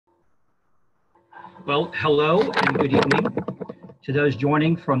Well, hello and good evening to those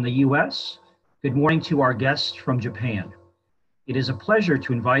joining from the U.S. Good morning to our guests from Japan. It is a pleasure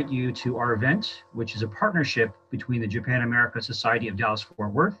to invite you to our event, which is a partnership between the Japan America Society of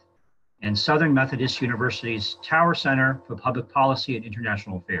Dallas-Fort Worth and Southern Methodist University's Tower Center for Public Policy and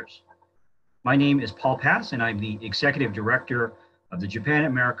International Affairs. My name is Paul Pass, and I'm the Executive Director of the Japan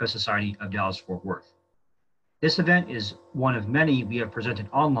America Society of Dallas-Fort Worth. This event is one of many we have presented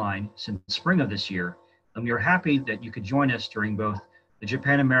online since spring of this year, and we are happy that you could join us during both the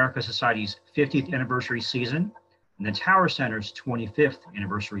Japan America Society's 50th anniversary season and the Tower Center's 25th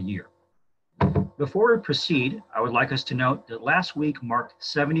anniversary year. Before we proceed, I would like us to note that last week marked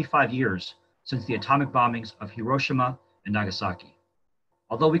 75 years since the atomic bombings of Hiroshima and Nagasaki.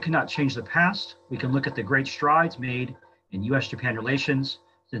 Although we cannot change the past, we can look at the great strides made in U.S. Japan relations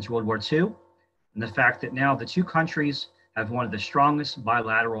since World War II, and the fact that now the two countries have one of the strongest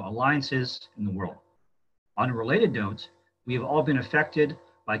bilateral alliances in the world. On a related note, we have all been affected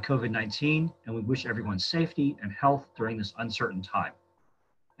by COVID-19, and we wish everyone safety and health during this uncertain time.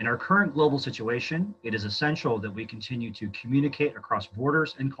 In our current global situation, it is essential that we continue to communicate across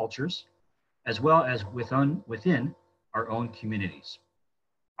borders and cultures, as well as within our own communities.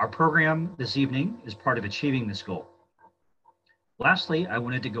 Our program this evening is part of achieving this goal. Lastly, I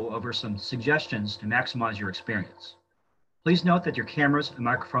wanted to go over some suggestions to maximize your experience. Please note that your cameras and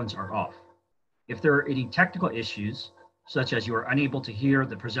microphones are off. If there are any technical issues, such as you are unable to hear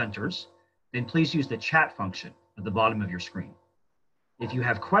the presenters, then please use the chat function at the bottom of your screen. If you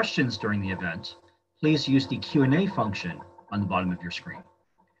have questions during the event, please use the Q&A function on the bottom of your screen.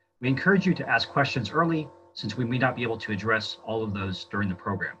 We encourage you to ask questions early, since we may not be able to address all of those during the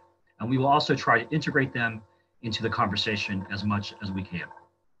program. And we will also try to integrate them into the conversation as much as we can.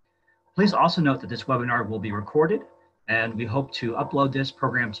 Please also note that this webinar will be recorded, and we hope to upload this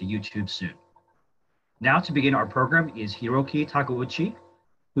program to YouTube soon. Now to begin our program is Hiroki Takeuchi,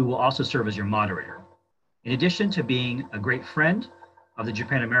 who will also serve as your moderator. In addition to being a great friend of the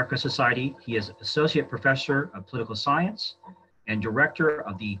Japan America Society, he is Associate Professor of Political Science and Director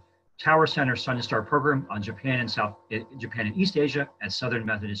of the Tower Center Sun and Star Program on Japan and East Asia at Southern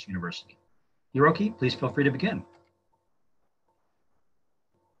Methodist University. Hiroki, please feel free to begin.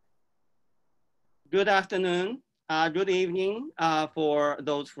 Good afternoon, good evening for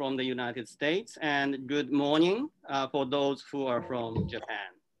those from the United States, and good morning for those who are from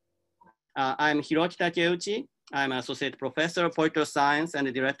Japan. I'm Hiroki Takeuchi. I'm Associate Professor of Political Science and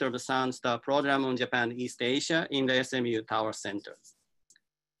the Director of the Sun Star Program on Japan and East Asia in the SMU Tower Center.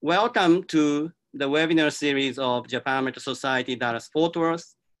 Welcome to the webinar series of Japan America Society Dallas-Fort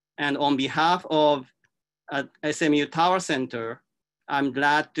Worth. And on behalf of SMU Tower Center, I'm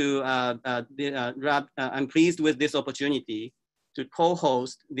I'm pleased with this opportunity to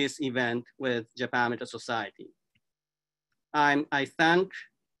co-host this event with Japan America Society. I thank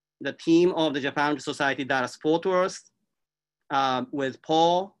the team of the Japan America Society Dallas-Fort Worth with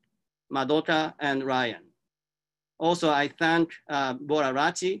Paul, Madoka, and Ryan. Also, I thank Bora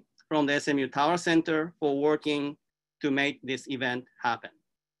Rachi from the SMU Tower Center for working to make this event happen.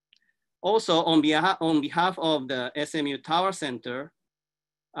 Also, on behalf of the SMU Tower Center,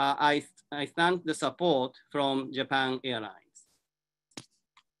 I thank the support from Japan Airlines.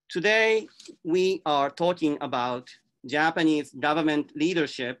 Today, we are talking about Japanese government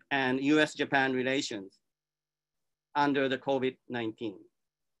leadership and U.S. Japan relations under the COVID-19.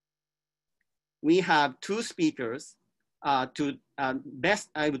 We have two speakers, I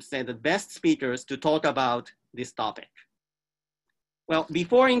would say the best speakers to talk about this topic. Well,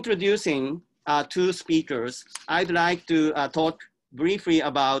 before introducing two speakers, I'd like to talk briefly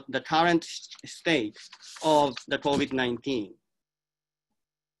about the current state of the COVID-19.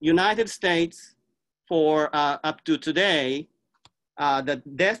 United States, for up to today, the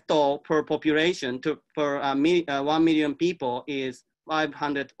death toll per population per 1 million people is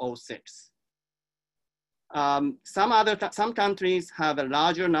 506. Some countries have a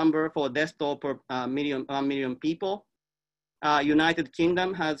larger number for death toll per 1 million people. United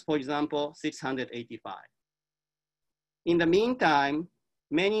Kingdom has, for example, 685. In the meantime,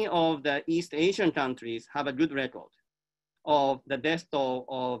 many of the East Asian countries have a good record of the death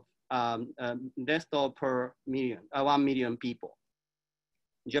toll per 1 million people.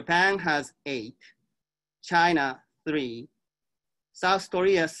 Japan has 8, China 3, South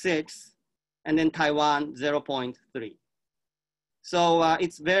Korea 6, and then Taiwan 0.3. So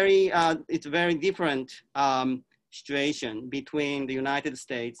it's very different situation between the United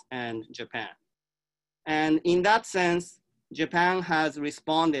States and Japan. And in that sense, Japan has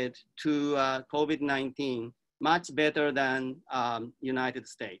responded to COVID-19 much better than United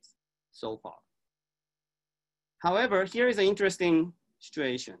States so far. However, here is an interesting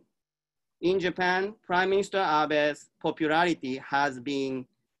situation. In Japan, Prime Minister Abe's popularity has been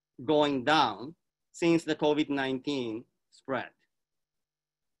going down since the COVID-19 spread.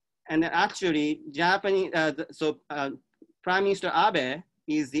 And actually, Prime Minister Abe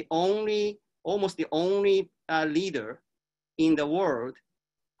is almost the only leader in the world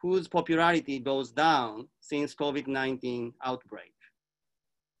whose popularity goes down since COVID-19 outbreak.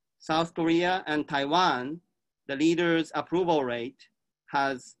 South Korea and Taiwan, the leaders' approval rate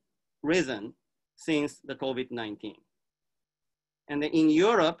has risen since the COVID-19. And in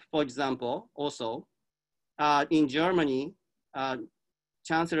Europe, for example, also, in Germany,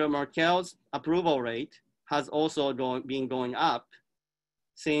 Chancellor Merkel's approval rate has also been going up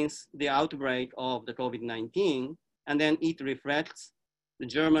since the outbreak of the COVID-19, and then it reflects the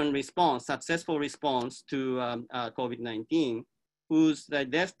German response, successful response to COVID-19, whose the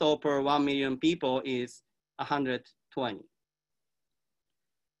death toll per 1 million people is 120.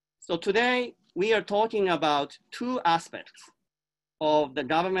 So today we are talking about two aspects of the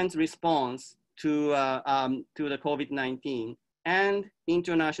government's response to the COVID-19 and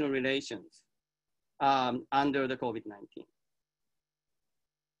international relations under the COVID-19.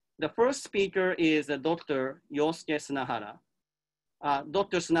 The first speaker is Dr. Yosuke Sunahara.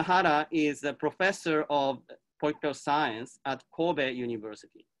 Dr. Sunahara is a professor of political science at Kobe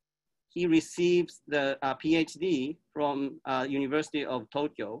University. He receives the PhD from University of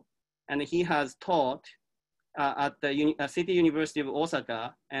Tokyo, and he has taught at the City University of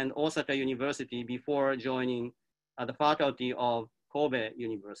Osaka and Osaka University before joining the faculty of Kobe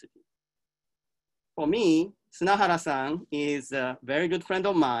University. For me, Sunahara-san is a very good friend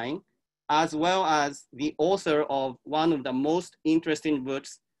of mine, as well as the author of one of the most interesting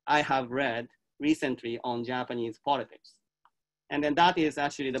books I have read recently on Japanese politics. And then that is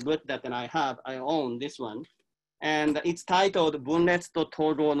actually the book that I own this one. And it's titled Bunretsu to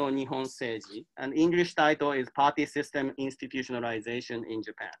Togo no Nihon Seiji. An English title is Party System Institutionalization in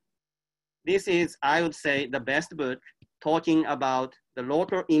Japan. This is, I would say, the best book talking about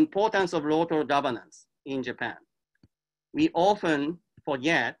the importance of local governance in Japan. We often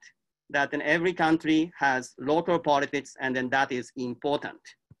forget that in every country has local politics, and then that is important.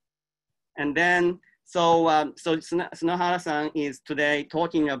 And then, so Sunahara-san is today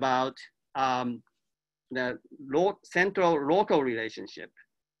talking about the central-local relationship,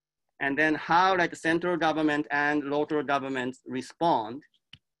 and then how like the central government and local governments respond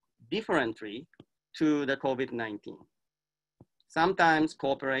differently to the COVID-19. Sometimes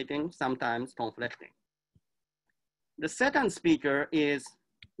cooperating, sometimes conflicting. The second speaker is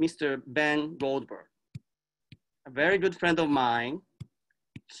Mr. Ben Goldberg, a very good friend of mine.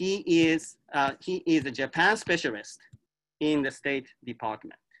 He is a Japan specialist in the State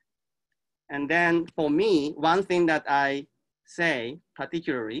Department. And then for me, one thing that I say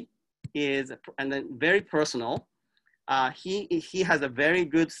particularly is, and then very personal, he has a very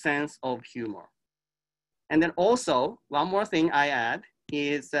good sense of humor. And then also, one more thing I add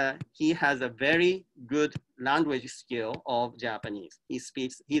is he has a very good language skill of Japanese.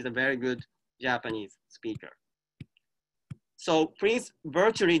 He's a very good Japanese speaker. So please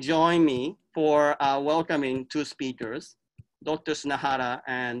virtually join me for welcoming two speakers, Dr. Sunahara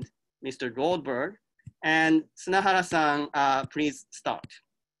and Mr. Goldberg. And Sunahara-san, please start.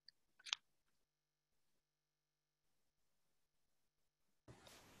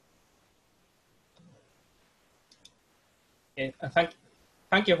 Okay,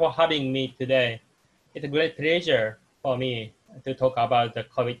 thank you for having me today. It's a great pleasure for me to talk about the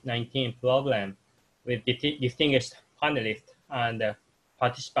COVID-19 problem with distinguished panelists and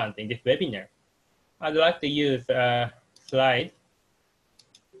participants in this webinar. I'd like to use a slide.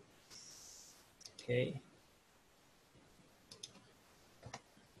 Okay.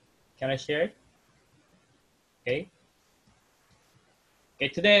 Can I share it? Okay. Okay,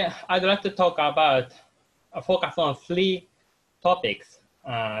 today I'd like to talk about, focus on three topics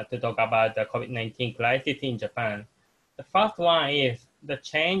to talk about the COVID-19 crisis in Japan. The first one is the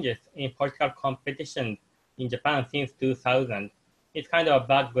changes in political competition in Japan since 2000. It's kind of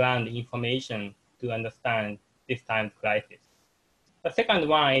background information to understand this time's crisis. The second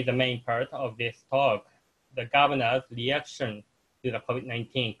one is the main part of this talk, the governor's reaction to the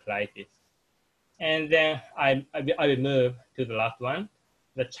COVID-19 crisis. And then I will move to the last one,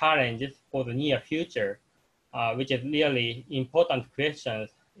 the challenges for the near future, which is really important questions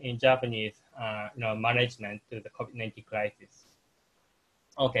in Japanese management to the COVID-19 crisis.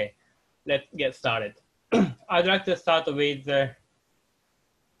 Okay, let's get started. I'd like to start with the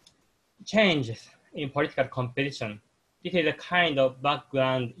changes in political competition. This is a kind of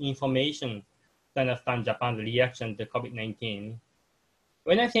background information to understand Japan's reaction to COVID-19.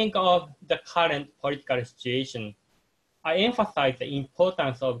 When I think of the current political situation, I emphasize the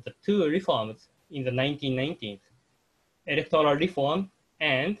importance of the two reforms in the 1990s, electoral reform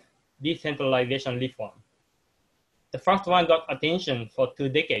and decentralization reform. The first one got attention for 2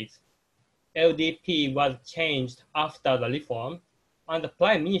 decades. LDP was changed after the reform, and the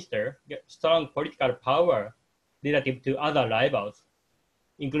Prime Minister got strong political power relative to other rivals,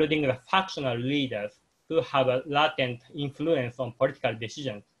 including the factional leaders who have a latent influence on political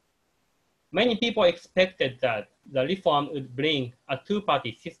decisions. Many people expected that the reform would bring a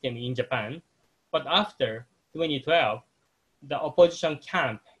two-party system in Japan, but after 2012, the opposition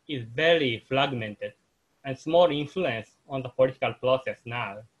camp is very fragmented and small influence on the political process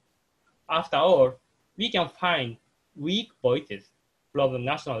now. After all, we can find weak voices from the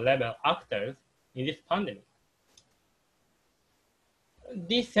national level actors in this pandemic.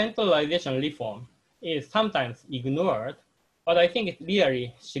 Decentralization reform is sometimes ignored, but I think it's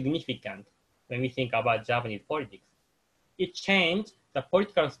really significant when we think about Japanese politics. It changed the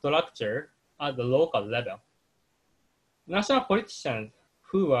political structure at the local level. National politicians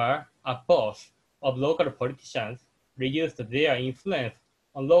who were opposed of local politicians reduced their influence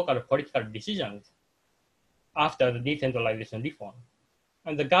on local political decisions after the decentralization reform.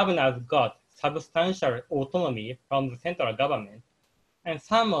 And the governors got substantial autonomy from the central government, and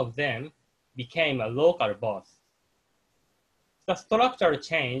some of them became a local boss. The structural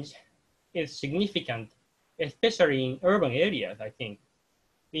change is significant, especially in urban areas, I think.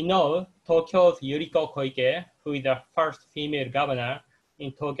 We know Tokyo's Yuriko Koike, who is the first female governor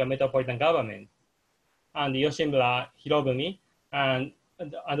in Tokyo metropolitan government, and Yoshimura Hirofumi, and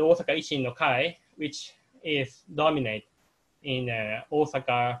Osaka Ishin no Kai, which is dominant in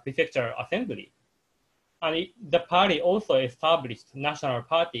Osaka Prefecture Assembly. And the party also established a national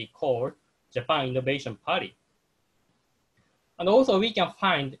party called Japan Innovation Party. And also we can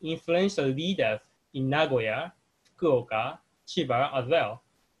find influential leaders in Nagoya, Fukuoka, Chiba as well.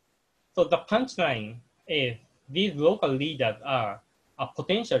 So the punchline is these local leaders are a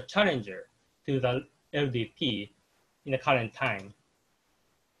potential challenger to the LDP in the current time.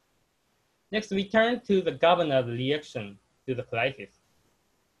 Next, we turn to the governor's reaction to the crisis.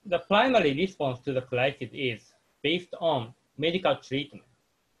 The primary response to the crisis is based on medical treatment.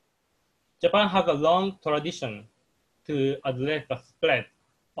 Japan has a long tradition to address the spread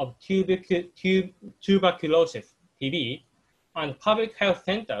of tuberculosis, TB, and public health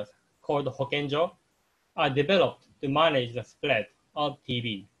centers called Hokenjo are developed to manage the spread of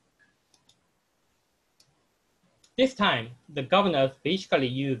TB. This time, the governors basically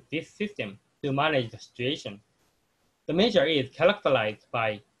use this system to manage the situation. The measure is characterized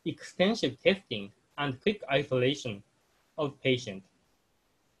by extensive testing and quick isolation of patients.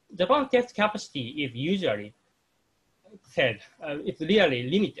 Japan's test capacity is usually said it's really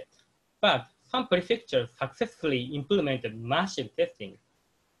limited, but some prefectures successfully implemented massive testing.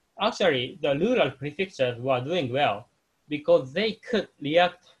 Actually, the rural prefectures were doing well because they could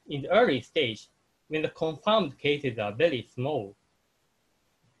react in the early stage when the confirmed cases are very small.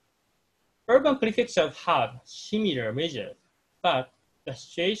 Urban prefectures had similar measures, but the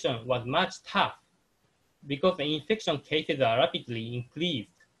situation was much tough because the infection cases are rapidly increased.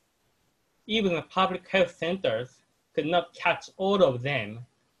 Even the public health centers could not catch all of them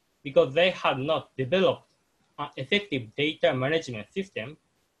because they had not developed an effective data management system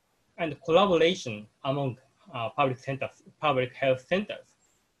and collaboration among public health centers.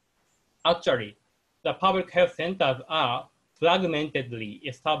 Actually, the public health centers are fragmentedly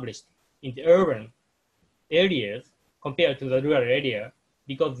established in the urban areas compared to the rural area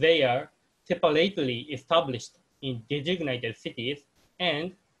because they are separately established in designated cities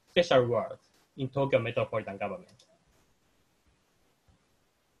and special wards in Tokyo metropolitan government.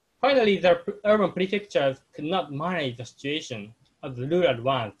 Finally, the urban prefectures could not manage the situation as the rural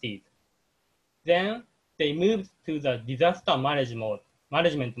ones did. Then they moved to the disaster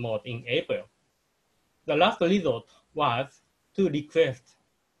management mode in April. The last resort was to request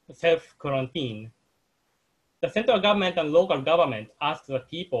self-quarantine. The central government and local government asked the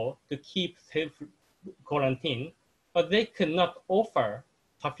people to keep self-quarantine, but they could not offer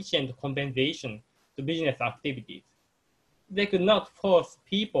sufficient compensation to business activities. They could not force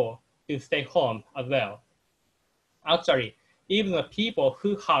people to stay home as well. Actually, even the people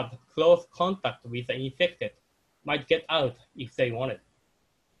who had close contact with the infected might get out if they wanted.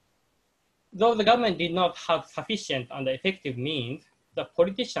 Though the government did not have sufficient and effective means, the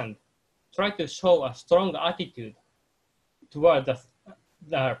politicians tried to show a strong attitude toward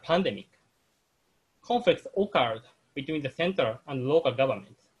the pandemic. Conflicts occurred between the central and local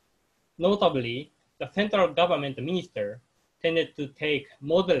governments. Notably, the central government minister tended to take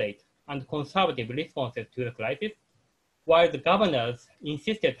moderate and conservative responses to the crisis, while the governors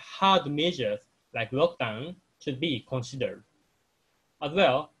insisted hard measures like lockdown should be considered. As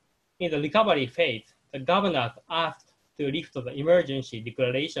well, in the recovery phase, the governors asked to lift the emergency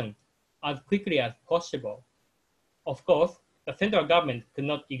declaration as quickly as possible. Of course, the central government could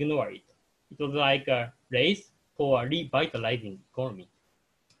not ignore it. It was like a race for a revitalizing economy.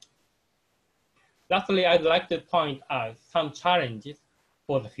 Lastly, I'd like to point out some challenges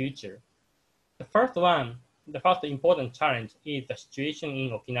for the future. The first important challenge is the situation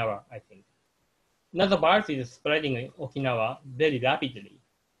in Okinawa, I think. Now the virus is spreading in Okinawa very rapidly.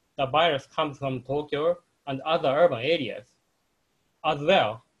 The virus comes from Tokyo and other urban areas. As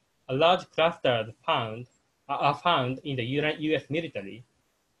well, a large clusters are found in the U.S. military.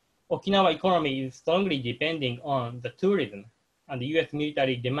 Okinawa economy is strongly depending on the tourism and the U.S.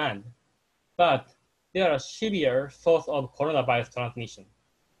 military demand, but they are a severe source of coronavirus transmission.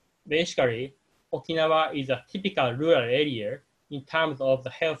 Basically, Okinawa is a typical rural area in terms of the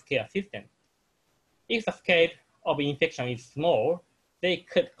healthcare system. If the scale of infection is small, they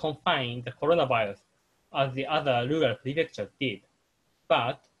could confine the coronavirus as the other rural prefectures did.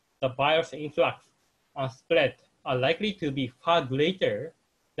 But the virus influx and spread are likely to be far greater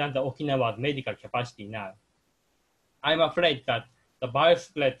than the Okinawa's medical capacity now. I'm afraid that the virus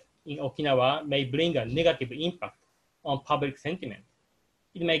spread in Okinawa may bring a negative impact on public sentiment.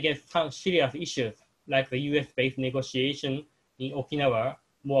 It may get some serious issues like the US-based negotiation in Okinawa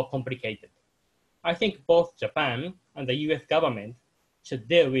more complicated. I think both Japan and the US government should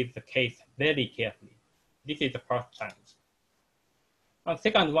deal with the case very carefully. This is the first challenge. And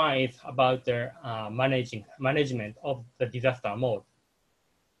second one is about the management of the disaster mode.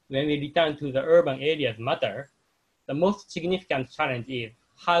 When we return to the urban areas matter, the most significant challenge is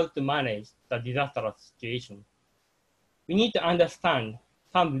how to manage the disaster situation. We need to understand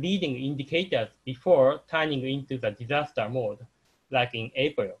some leading indicators before turning into the disaster mode, like in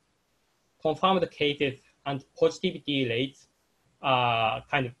April. Confirmed cases and positivity rates are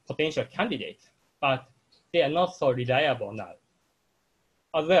kind of potential candidates, but they are not so reliable now.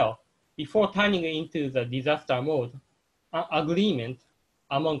 As well, before turning into the disaster mode, an agreement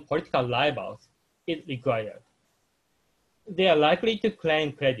among political rivals is required. They are likely to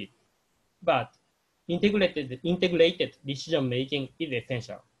claim credit, but integrated decision-making is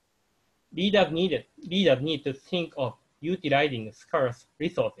essential. Leaders need to think of utilizing scarce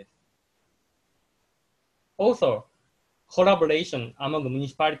resources. Also, collaboration among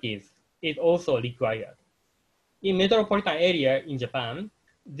municipalities is also required. In metropolitan area in Japan,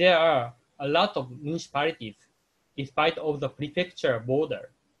 there are a lot of municipalities despite of the prefecture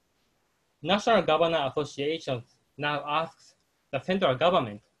border. National Governor Associations now asks the central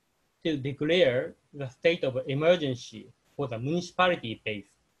government to declare the state of emergency for the municipality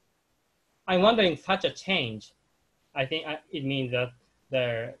base. I'm wondering such a change, I think it means that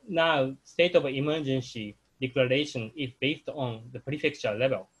the now state of emergency declaration is based on the prefecture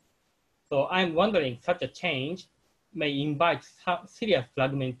level. So I'm wondering such a change may invite serious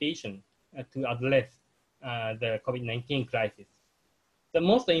fragmentation to address the COVID-19 crisis. The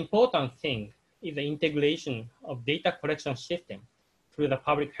most important thing is the integration of data collection system through the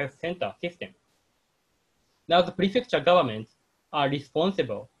public health center system. Now the prefecture governments are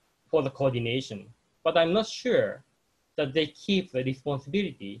responsible for the coordination, but I'm not sure that they keep the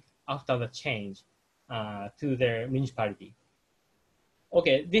responsibility after the change to their municipality.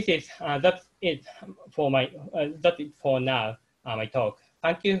 Okay, this is that's it for my now my talk.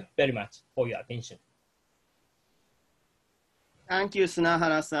 Thank you very much for your attention. Thank you,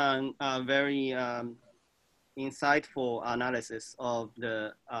 Sunahara-san. Very insightful analysis of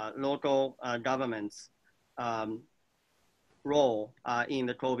the local government's role in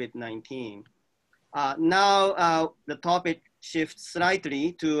the COVID-19. Now the topic shifts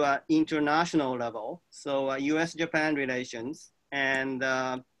slightly to international level. So U.S. Japan relations, and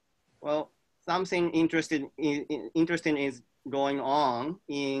well, something interesting is going on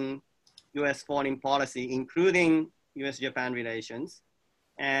in U.S. foreign policy, including U.S. Japan relations.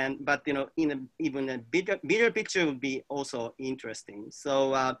 But you know, even a bigger picture would be also interesting.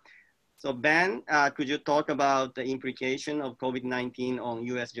 So so Ben, could you talk about the implication of COVID-19 on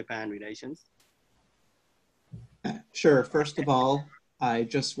U.S. Japan relations? Sure. First of all, I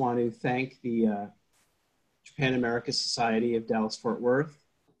just want to thank the Japan America Society of Dallas-Fort Worth,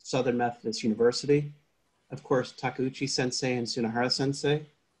 Southern Methodist University, of course, Takeuchi Sensei and Sunahara Sensei,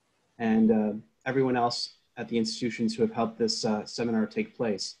 and everyone else at the institutions who have helped this seminar take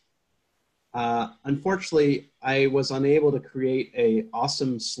place. Unfortunately, I was unable to create an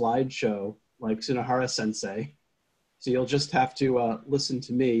awesome slideshow like Tsunohara Sensei, so you'll just have to listen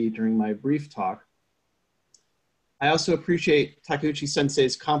to me during my brief talk. I also appreciate Takeuchi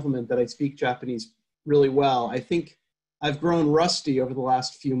Sensei's compliment that I speak Japanese really well. I think I've grown rusty over the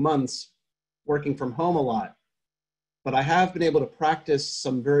last few months working from home a lot, but I have been able to practice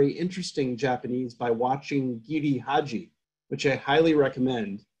some very interesting Japanese by watching Giri Haji, which I highly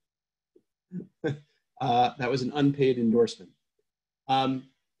recommend. That was an unpaid endorsement.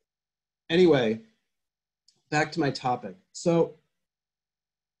 Anyway, back to my topic. So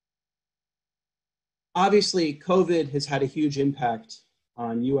obviously, COVID has had a huge impact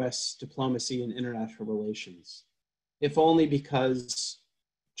on US diplomacy and international relations, if only because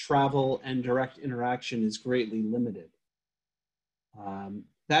travel and direct interaction is greatly limited.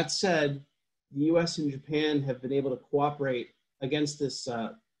 That said, the US and Japan have been able to cooperate against this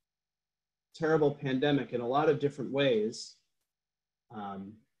terrible pandemic in a lot of different ways.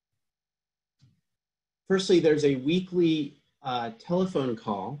 Firstly, there's a weekly telephone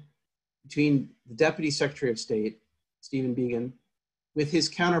call between the Deputy Secretary of State, Stephen Biegun, with his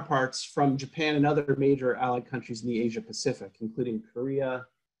counterparts from Japan and other major allied countries in the Asia Pacific, including Korea,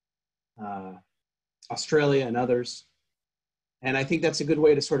 Australia, and others. And I think that's a good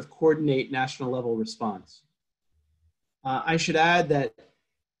way to sort of coordinate national level response. I should add that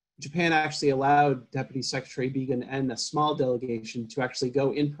Japan actually allowed Deputy Secretary Biegun and a small delegation to actually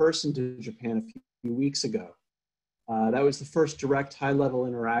go in person to Japan a few weeks ago. That was the first direct high-level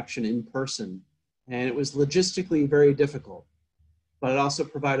interaction in person, and it was logistically very difficult, but it also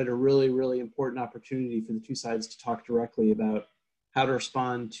provided a really, really important opportunity for the two sides to talk directly about how to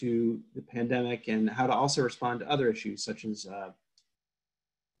respond to the pandemic and how to also respond to other issues such as,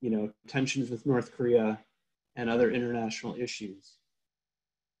 tensions with North Korea and other international issues.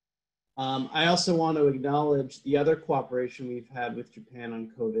 I also want to acknowledge the other cooperation we've had with Japan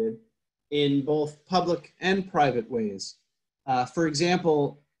on COVID in both public and private ways. For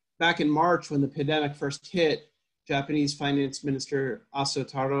example, back in March when the pandemic first hit, Japanese Finance Minister Aso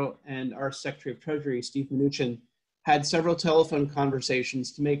Taro and our Secretary of Treasury, Steve Mnuchin, had several telephone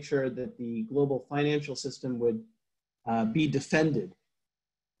conversations to make sure that the global financial system would be defended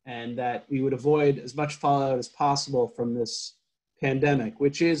and that we would avoid as much fallout as possible from this pandemic,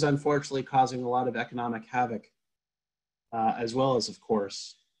 which is unfortunately causing a lot of economic havoc, as well as, of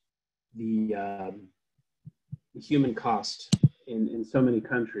course, the human cost in so many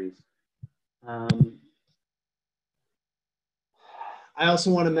countries. I also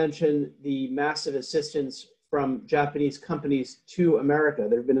want to mention the massive assistance from Japanese companies to America.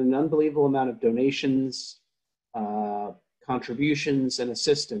 There have been an unbelievable amount of donations, contributions, and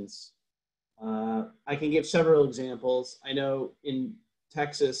assistance. I can give several examples. I know in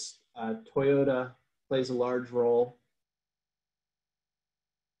Texas, Toyota plays a large role.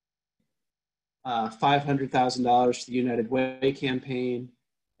 $500,000 to the United Way campaign,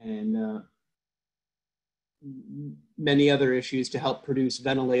 and many other issues to help produce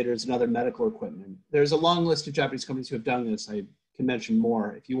ventilators and other medical equipment. There's a long list of Japanese companies who have done this. I can mention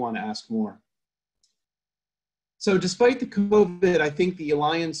more if you want to ask more. So despite the COVID, I think the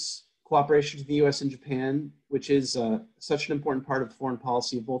alliance cooperation to the US and Japan, which is such an important part of the foreign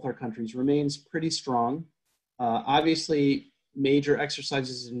policy of both our countries, remains pretty strong. Obviously, major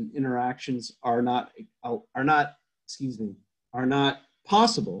exercises and interactions are not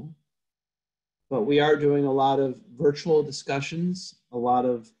possible, but we are doing a lot of virtual discussions, a lot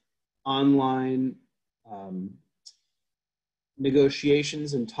of online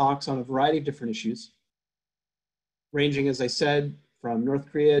negotiations and talks on a variety of different issues, ranging, as I said, from North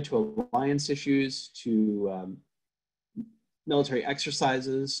Korea to alliance issues to military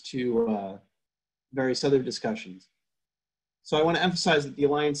exercises to various other discussions. So I want to emphasize that the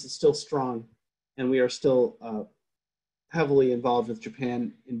alliance is still strong, and we are still heavily involved with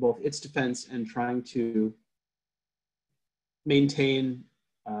Japan in both its defense and trying to maintain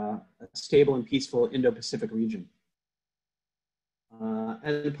a stable and peaceful Indo-Pacific region.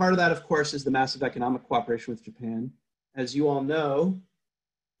 And part of that, of course, is the massive economic cooperation with Japan. As you all know,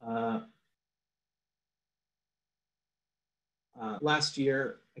 last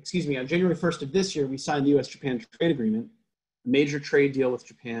year, on January 1st of this year, we signed the U.S. Japan trade agreement, a major trade deal with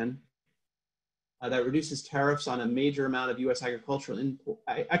Japan that reduces tariffs on a major amount of U.S. agricultural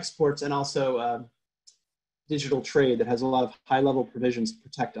exports and also digital trade that has a lot of high-level provisions to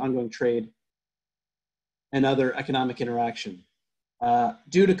protect ongoing trade and other economic interaction.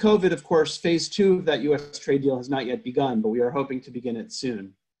 Due to COVID, of course, phase 2 of that U.S. trade deal has not yet begun, but we are hoping to begin it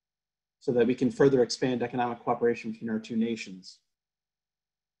soon so that we can further expand economic cooperation between our two nations.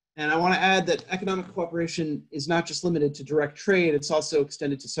 And I want to add that economic cooperation is not just limited to direct trade, it's also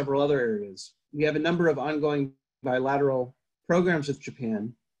extended to several other areas. We have a number of ongoing bilateral programs with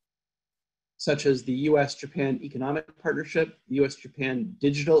Japan, such as the U.S. Japan Economic Partnership, the U.S. Japan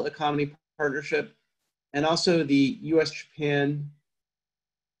Digital Economy Partnership, and also the U.S. Japan,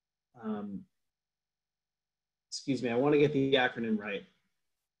 excuse me, I want to get the acronym right.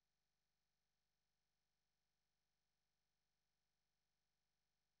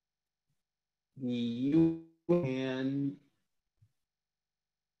 The UN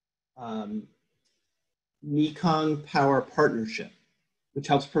Mekong Power Partnership, which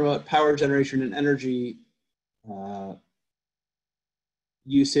helps promote power generation and energy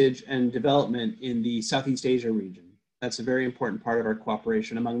usage and development in the Southeast Asia region. That's a very important part of our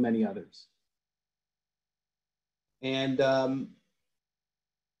cooperation, among many others. And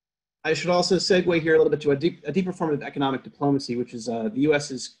I should also segue here a little bit to a deeper form of economic diplomacy, which is the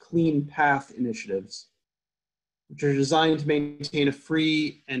US's Clean Path initiatives, which are designed to maintain a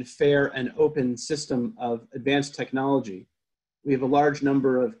free and fair and open system of advanced technology. We have a large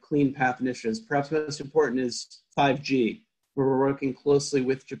number of Clean Path initiatives. Perhaps most important is 5G, where we're working closely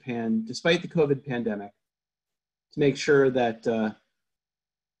with Japan, despite the COVID pandemic, to make sure that the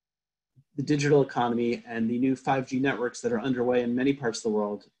digital economy and the new 5G networks that are underway in many parts of the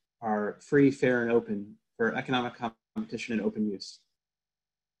world are free, fair, and open for economic competition and open use.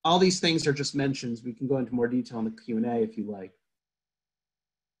 All these things are just mentions. We can go into more detail in the Q&A if you like.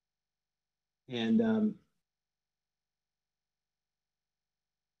 And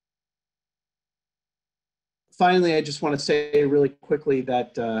finally, I just want to say really quickly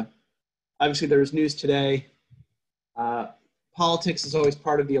that obviously there was news today. Politics is always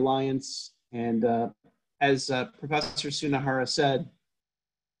part of the alliance. And as Professor Sunahara said,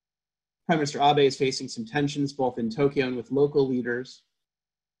 Prime Minister Abe is facing some tensions both in Tokyo and with local leaders.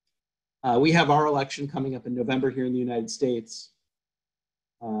 We have our election coming up in November here in the United States.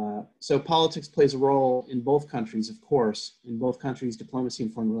 So politics plays a role in both countries, of course, in both countries' diplomacy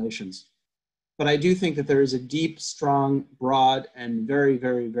and foreign relations. But I do think that there is a deep, strong, broad, and very,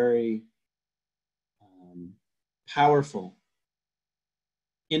 very, very powerful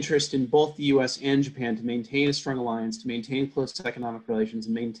interest in both the US and Japan to maintain a strong alliance, to maintain close economic relations,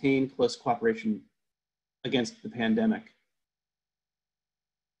 and maintain close cooperation against the pandemic.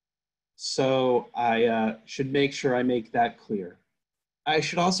 So I should make sure I make that clear. I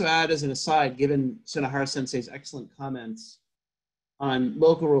should also add as an aside, given Sunahara Sensei's excellent comments on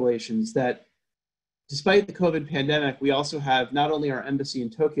local relations, that despite the COVID pandemic, we also have not only our embassy in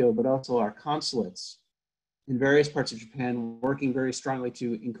Tokyo, but also our consulates in various parts of Japan working very strongly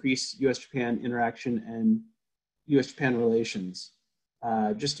to increase US-Japan interaction and US-Japan relations.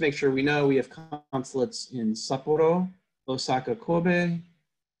 Just to make sure we know, we have consulates in Sapporo, Osaka, Kobe,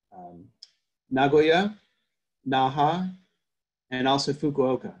 Nagoya, Naha, and also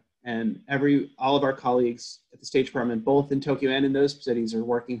Fukuoka. And all of our colleagues at the State Department, both in Tokyo and in those cities, are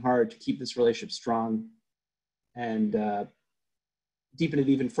working hard to keep this relationship strong and deepen it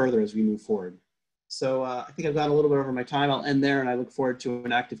even further as we move forward. So I think I've gone a little bit over my time. I'll end there, and I look forward to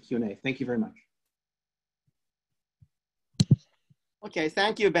an active Q&A. Thank you very much. Okay,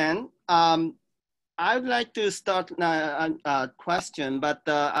 thank you, Ben. I would like to start a question, but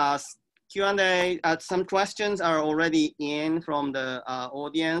Q&A, some questions are already in from the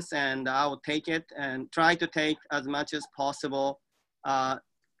audience, and I will take it and try to take as much as possible,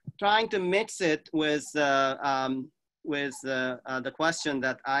 trying to mix it with the question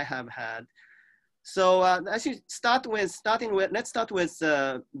that I have had. So let's start with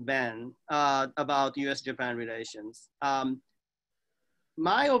Ben about US-Japan relations.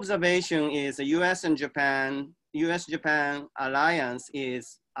 My observation is the US and US-Japan alliance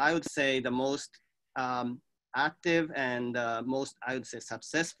is, I would say, the most active and most, I would say,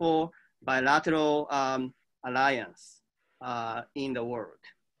 successful bilateral alliance in the world.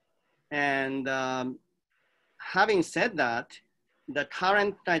 And having said that, the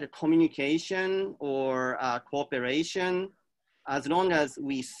current kind of communication or cooperation, as long as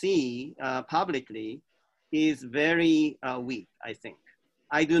we see publicly, is very weak, I think.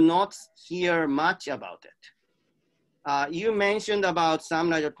 I do not hear much about it. You mentioned about some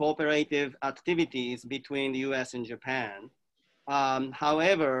like cooperative activities between the US and Japan.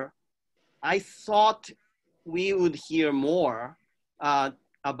 However, I thought we would hear more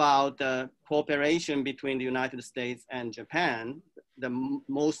about the cooperation between the United States and Japan, the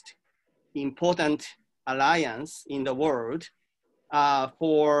most important alliance in the world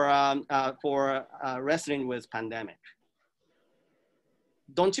for wrestling with pandemic.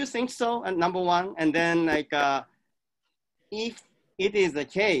 Don't you think so? And number one, and then like if it is the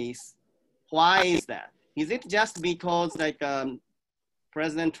case, why is that? Is it just because like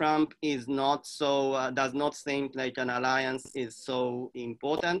President Trump is not so, does not think like an alliance is so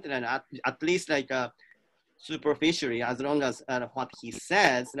important, and at least like superficially, as long as what he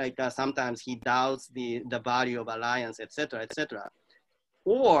says, like sometimes he doubts the value of alliance, etc., etc.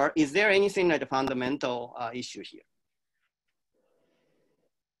 Or is there anything like a fundamental issue here?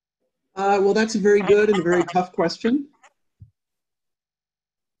 Well, that's a very good and a very tough question.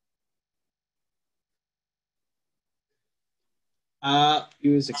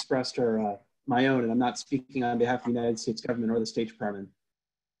 Views expressed are my own, and I'm not speaking on behalf of the United States government or the State Department.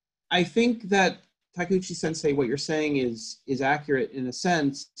 I think that, Takeuchi Sensei, what you're saying is accurate in a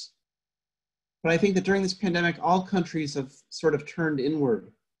sense, but I think that during this pandemic, all countries have sort of turned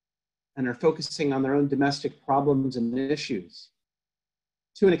inward and are focusing on their own domestic problems and issues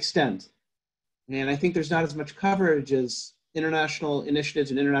to an extent. And I think there's not as much coverage as international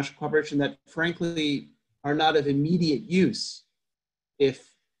initiatives and international cooperation that frankly are not of immediate use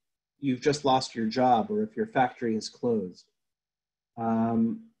if you've just lost your job or if your factory is closed.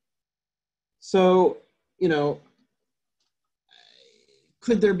 So, you know,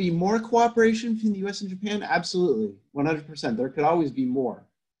 could there be more cooperation between the US and Japan? Absolutely, 100%. There could always be more.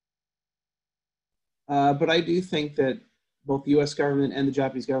 But I do think that both the US government and the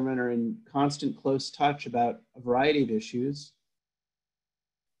Japanese government are in constant close touch about a variety of issues.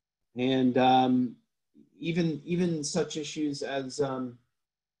 And even such issues as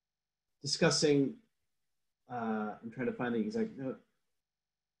discussing, I'm trying to find the exact note.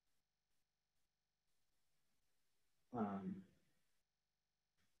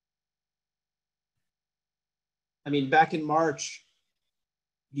 I mean, back in March,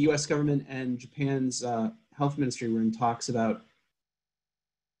 the US government and Japan's health ministry were in talks about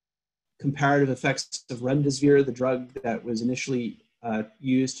comparative effects of remdesivir, the drug that was initially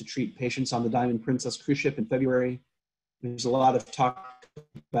used to treat patients on the Diamond Princess cruise ship in February. There's a lot of talk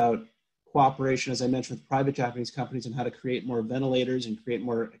about cooperation, as I mentioned, with private Japanese companies on how to create more ventilators and create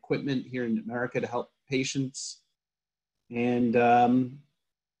more equipment here in America to help patients. And,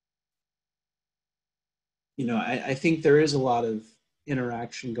 you know, I think there is a lot of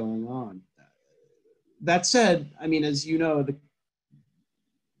interaction going on. That said, I mean, as you know, the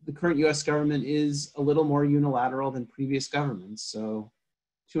current US government is a little more unilateral than previous governments. So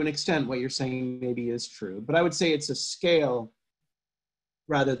to an extent, what you're saying maybe is true, but I would say it's a scale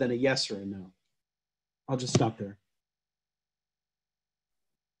rather than a yes or a no. I'll just stop there.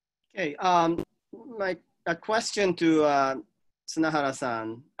 Okay, a question to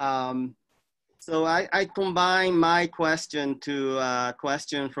Tsunahara-san. So I combine my question to a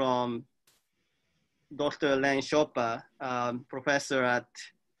question from Dr. Len Schopper, professor at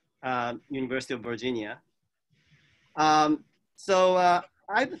University of Virginia.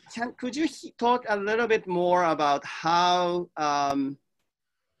 Could you talk a little bit more about how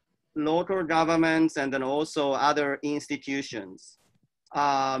local governments and then also other institutions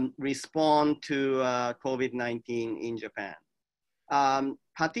respond to COVID-19 in Japan?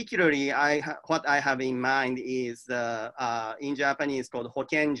 Particularly, what I have in mind is in Japanese called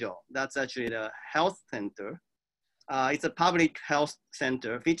Hokenjo. That's actually the health center. It's a public health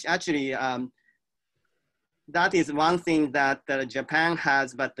center, which actually, that is one thing that Japan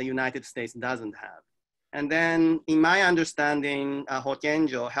has, but the United States doesn't have. And then in my understanding,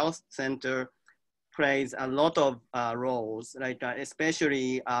 Hokenjo health center plays a lot of roles, like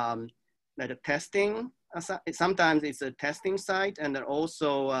especially like testing. Sometimes it's a testing site, and then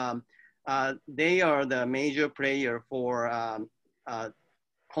also they are the major player for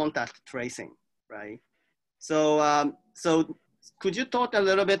contact tracing, right? So, so could you talk a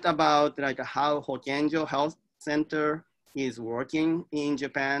little bit about like how Hokenjo Health Center is working in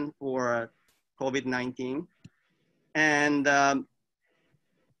Japan for COVID-19, and then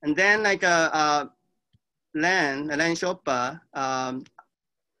like Len Schopper,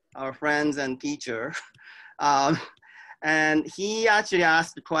 our friends and teacher, and he actually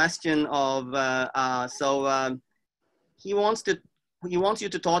asked the question of he wants you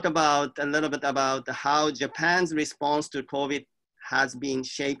to talk about a little bit about how Japan's response to COVID has been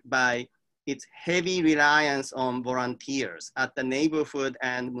shaped by its heavy reliance on volunteers at the neighborhood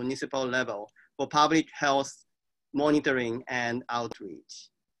and municipal level for public health monitoring and outreach.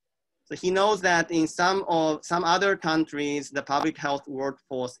 So he knows that in some other countries, the public health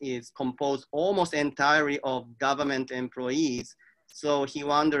workforce is composed almost entirely of government employees. So he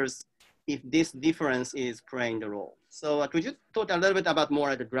wonders if this difference is playing the role. So could you talk a little bit about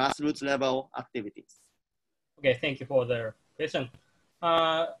more at the grassroots level activities? Okay, thank you for the question.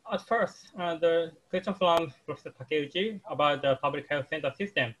 At first, the question from Professor Takeuchi about the public health center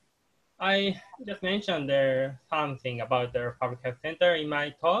system. I just mentioned something about the public health center in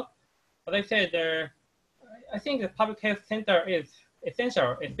my talk. As I said, I think the public health center is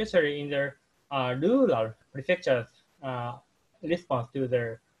essential, especially in the rural prefectures' response to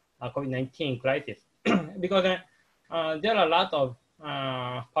the COVID-19 crisis, because there are a lot of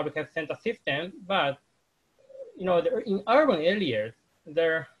public health center systems, but in urban areas,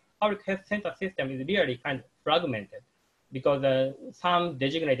 the public health center system is really kind of fragmented, because some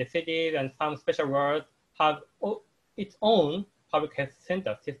designated cities and some special wards have its own public health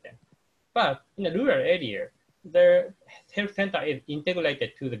center system. But in a rural area, the health center is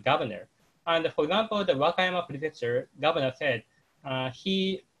integrated to the governor. And for example, the Wakayama Prefecture governor said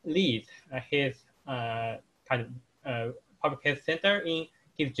he leads his public health center in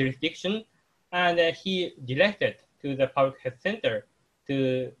his jurisdiction, and he directed to the public health center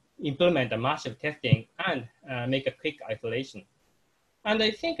to implement a massive testing and make a quick isolation. And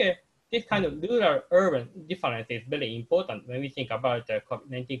I think this kind of rural-urban difference is very important when we think about the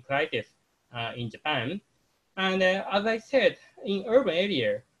COVID-19 crisis in Japan. And as I said, in urban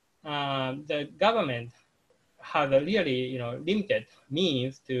area, the government has a really limited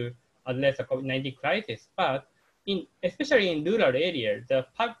means to address the COVID-19 crisis. But especially in rural areas, the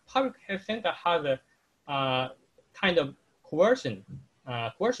public health center has a kind of coercive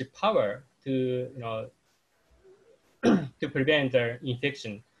power to to prevent the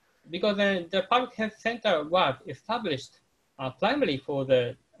infection, because the public health center was established primarily for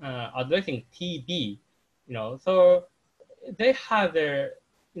the addressing TB. So they have their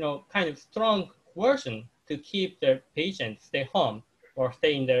kind of strong coercion to keep the patients stay home or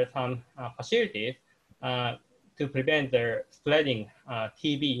stay in some facilities to prevent the spreading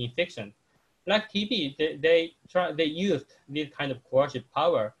TB infection. Like TB, they used this kind of coercive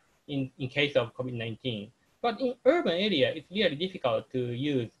power in case of COVID-19. But in urban area, it's really difficult to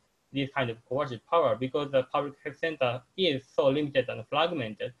use this kind of coercive power because the public health center is so limited and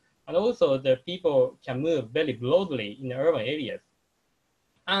fragmented. And also the people can move very broadly in the urban areas.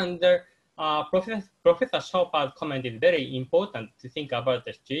 And Professor Chopard's comment is very important to think about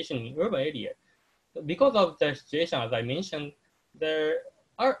the situation in urban area. Because of the situation, as I mentioned, the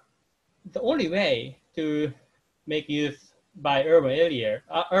only way to make use by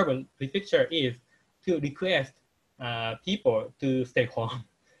urban prefecture is to request people to stay home.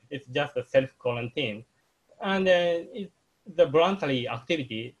 It's just a self-quarantine. And the voluntary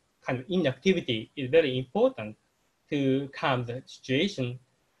activity, kind of inactivity, is very important to calm the situation.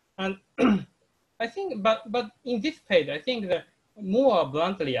 And I think, but in this phase, I think the more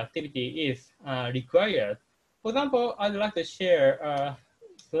voluntary activity is required. For example, I'd like to share a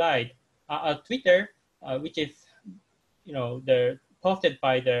slide, a Twitter, which is, posted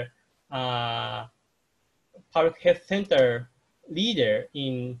by the public health center leader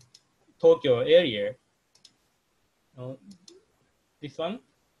in Tokyo area. This one.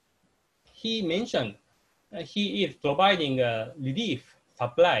 He mentioned he is providing a relief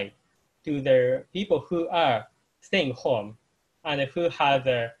supply to the people who are staying home and who have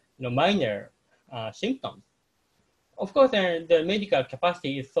minor symptoms. Of course, the medical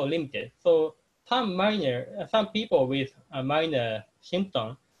capacity is so limited. So some people with minor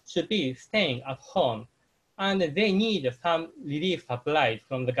symptoms should be staying at home, and they need some relief supplies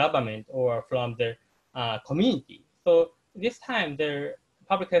from the government or from the community. So this time, the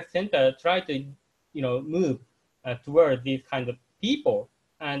public health center try to, move toward these kind of people,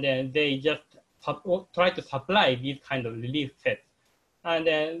 and then they just try to supply these kind of relief sets. And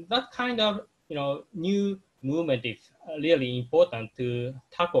then that kind of, new movement is really important to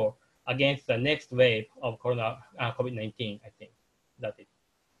tackle against the next wave of COVID-19, I think. That's it.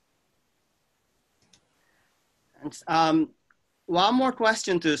 And, one more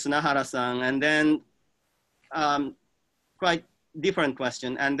question to Sunahara-san, and then quite different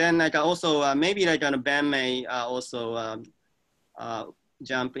question. And then maybe Ben may also want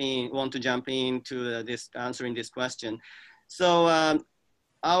to jump into this, answering this question. So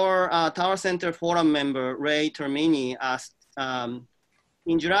our Tower Center Forum member, Ray Termini, asked,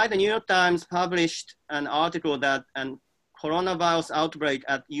 in July, the New York Times published an article that a coronavirus outbreak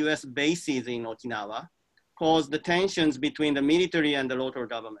at U.S. bases in Okinawa caused the tensions between the military and the local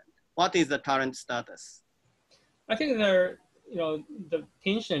government. What is the current status? I think the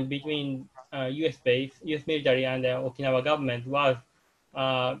tension between U.S. military and the Okinawa government was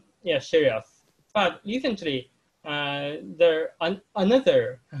serious. But recently, another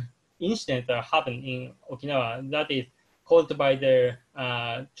incident happened in Okinawa that is caused by the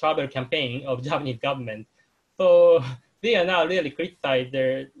travel campaign of Japanese government. So they are now really criticize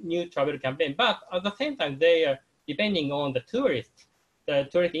their new travel campaign, but at the same time, they are depending on the tourists. The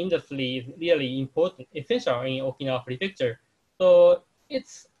tourist industry is really important, essential in Okinawa Prefecture. So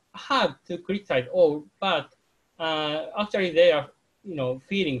it's hard to criticize all, but actually they are,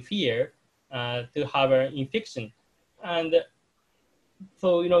 feeling fear to have an infection, and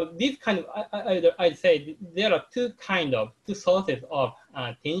so this kind of I'd say there are two sources of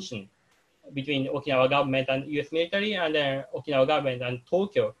tension between Okinawa government and U.S. military, and Okinawa government and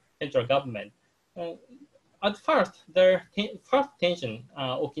Tokyo central government. At first, the first tension,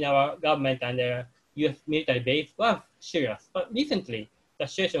 Okinawa government and the U.S. military base was serious, but recently the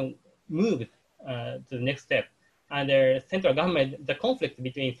situation moved to the next step. And the central government, the conflict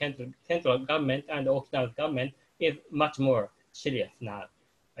between central government and Okinawa government is much more serious now,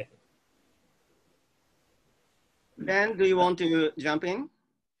 I think. Ben, do you want to jump in?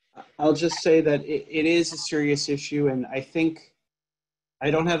 I'll just say that it is a serious issue, and I think, I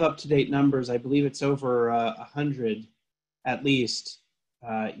don't have up-to-date numbers, I believe it's over 100 at least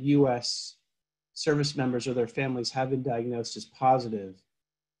U.S. service members or their families have been diagnosed as positive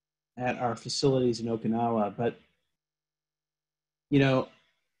at our facilities in Okinawa. But,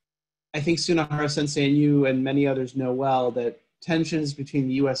 I think Sunahara Sensei and you and many others know well that tensions between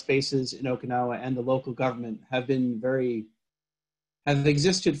the U.S. bases in Okinawa and the local government have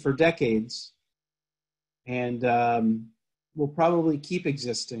existed for decades, and will probably keep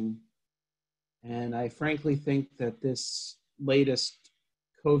existing. And I frankly think that this latest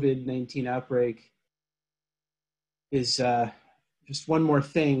COVID-19 outbreak is just one more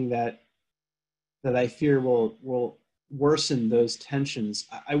thing that I fear will worsen those tensions.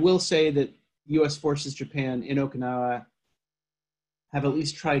 I will say that U.S. Forces Japan in Okinawa have at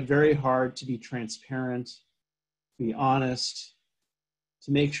least tried very hard to be transparent, to be honest,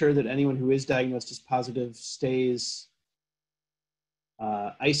 to make sure that anyone who is diagnosed as positive stays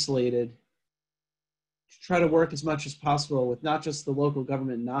isolated, to try to work as much as possible with not just the local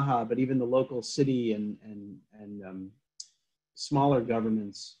government in Naha, but even the local city and smaller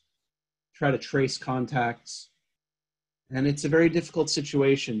governments, try to trace contacts. And it's a very difficult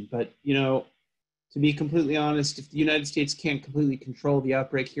situation, but to be completely honest, if the United States can't completely control the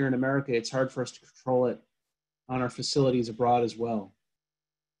outbreak here in America, it's hard for us to control it on our facilities abroad as well.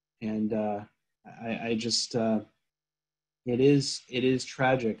 And I just, it is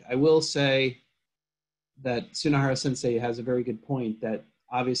tragic. I will say that Sunahara Sensei has a very good point that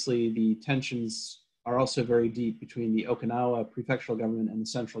obviously the tensions are also very deep between the Okinawa prefectural government and the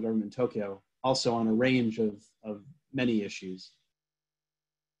central government in Tokyo, also on a range of many issues.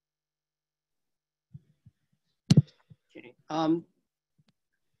 Okay.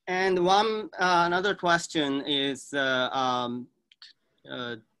 And another question is to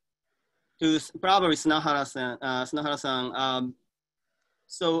probably Sunahara-san.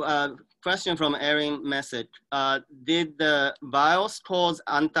 So question from Erin Message. Did the virus cause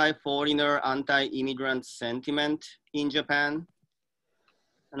anti-foreigner, anti-immigrant sentiment in Japan?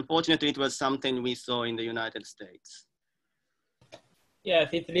 Unfortunately, it was something we saw in the United States. Yes,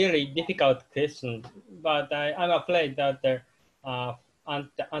 it's really difficult question, but I'm afraid that the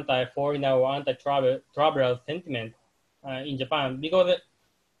anti-foreigner or anti-traveler sentiment in Japan, because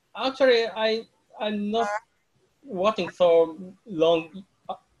actually I'm not watching so long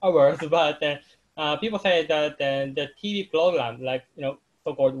hours, but people say that the TV program, like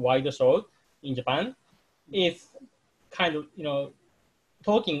so-called wide show in Japan, is kind of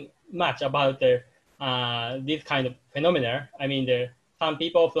talking much about the this kind of phenomena. I mean, some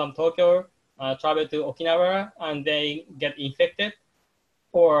people from Tokyo travel to Okinawa and they get infected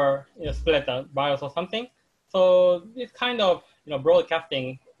or spread the virus or something. So this kind of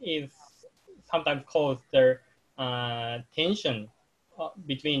broadcasting is sometimes cause the tension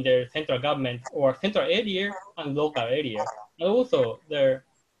between the central government or central area and local area, and also the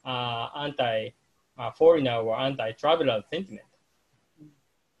anti-foreigner or anti-traveler sentiment.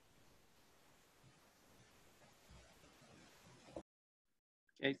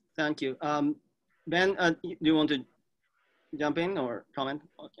 Okay, thank you. Ben, do you want to jump in or comment?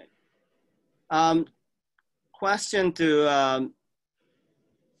 Okay. Question to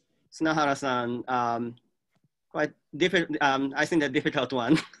Sunahara-san, quite difficult, I think a difficult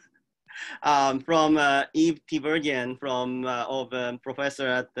one. From Eve Tiverdian, professor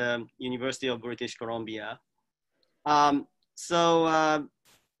at the University of British Columbia. So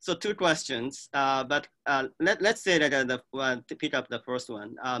two questions, but let's say that to pick up the first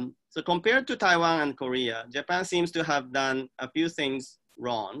one. So compared to Taiwan and Korea, Japan seems to have done a few things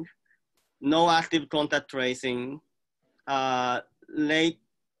wrong. No active contact tracing, late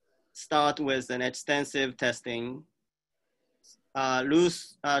start with an extensive testing,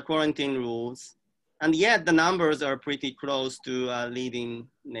 loose quarantine rules, and yet the numbers are pretty close to leading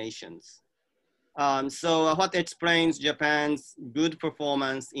nations. So what explains Japan's good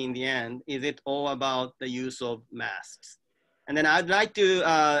performance in the end? Is it all about the use of masks? And then I'd like to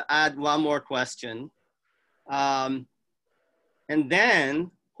add one more question. And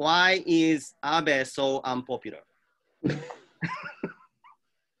then, why is Abe so unpopular?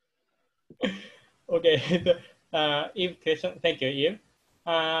 Okay, Eve question. Thank you, Eve.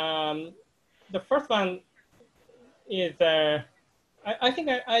 The first one is I think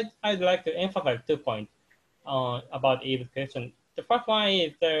I'd like to emphasize 2 points about Eve's question. The first one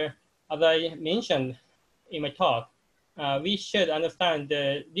is, as I mentioned in my talk, we should understand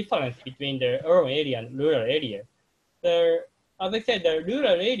the difference between the urban area and rural area. As I said, in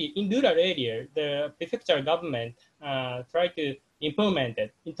rural area, the prefecture government try to implement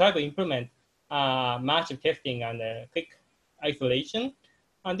massive testing and quick isolation,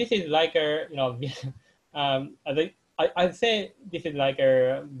 and this is like I'd say this is like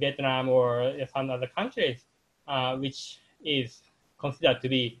Vietnam or some other countries, which is considered to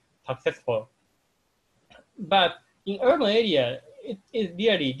be successful. But in urban area, it is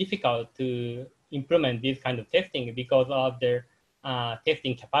really difficult to implement this kind of testing because of their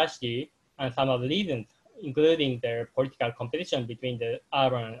testing capacity and some of the reasons, including their political competition between the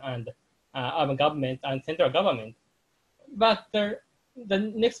urban government and central government. But the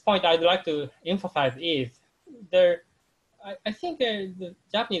next point I'd like to emphasize is I think the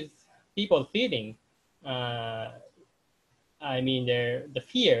Japanese people feeling, the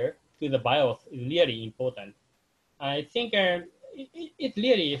fear to the virus is really important. I think it's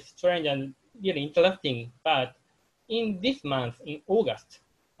really strange and really interesting, but in this month, in August,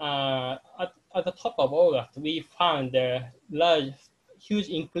 at the top of August, we found a huge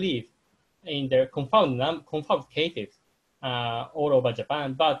increase in the confirmed cases all over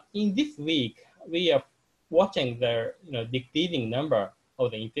Japan. But in this week, we are watching the decreasing number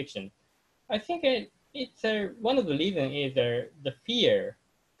of the infection. I think it's one of the reasons is the fear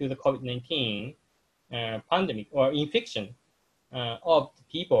to the COVID-19 pandemic or infection of the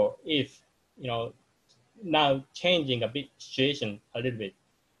people is now changing a bit situation a little bit.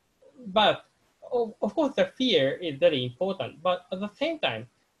 But of course the fear is very important. But at the same time,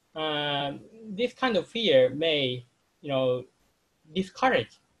 this kind of fear may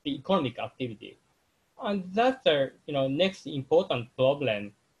discourage the economic activity. And that's the next important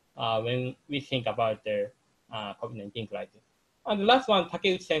problem when we think about the COVID-19 crisis. And the last one,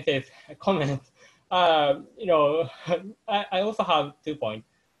 Takeuchi Sensei's comment. I also have 2 points.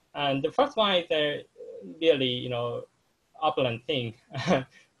 And the first one is really apparent thing.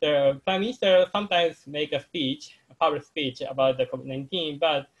 The Prime Minister sometimes make a public speech about the COVID-19,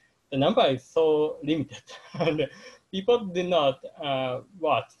 but the number is so limited, and people do not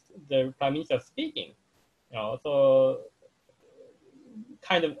watch the Prime Minister speaking. So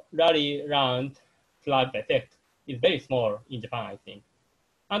kind of rally around flag effect is very small in Japan, I think.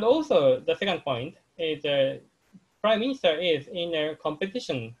 And also the second point is Prime Minister is in a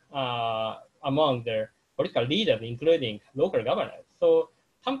competition among the political leaders, including local governors. So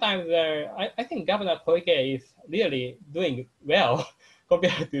sometimes I think Governor Koike is really doing well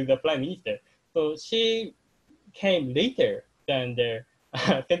compared to the Prime Minister. So she came later than the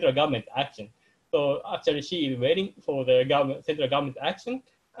central government action. So actually she is waiting for the central government action,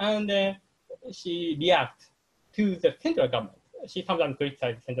 and she reacts to the central government. She sometimes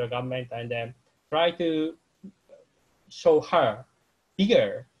criticizes the central government and try to show her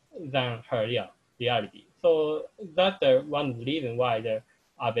bigger than her reality. So that's one reason why the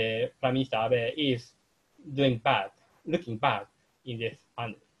Prime Minister Abe is looking bad in this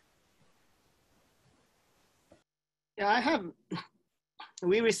pandemic. Yeah,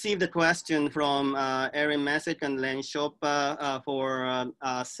 we received a question from Erin Messick and Len Shop for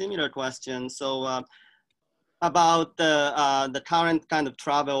a similar question. So about the current kind of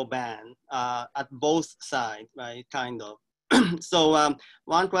travel ban at both sides, right, kind of. So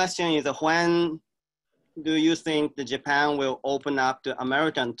one question is, when do you think the Japan will open up to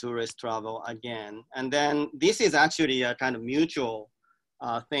American tourist travel again? And then this is actually a kind of mutual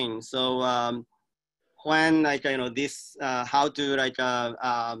thing. So when this, how to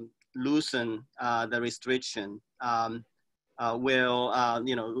loosen the restriction will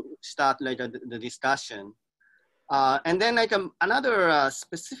start the discussion. And then another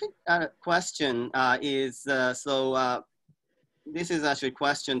specific question is, this is actually a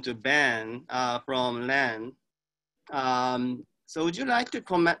question to Ben from Len. So would you like to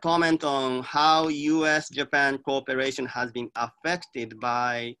comment on how U.S. Japan cooperation has been affected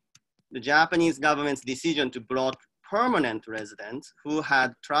by the Japanese government's decision to block permanent residents who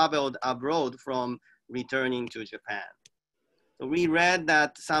had traveled abroad from returning to Japan. So we read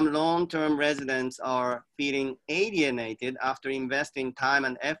that some long-term residents are feeling alienated after investing time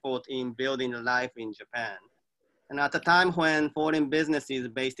and effort in building a life in Japan. And at a time when foreign businesses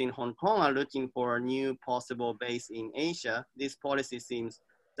based in Hong Kong are looking for a new possible base in Asia, this policy seems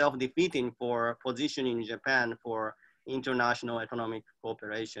self-defeating for positioning Japan for international economic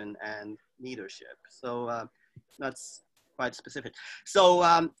cooperation and leadership. So that's quite specific. So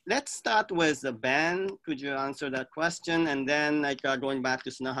let's start with Ben. Could you answer that question? And then going back to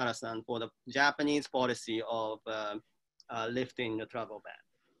Sunahara-san for the Japanese policy of lifting the travel ban.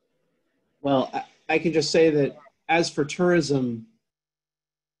 Well, I can just say that as for tourism,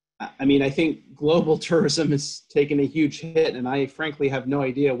 I mean, I think global tourism has taken a huge hit, and I frankly have no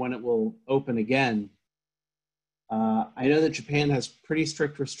idea when it will open again. I know that Japan has pretty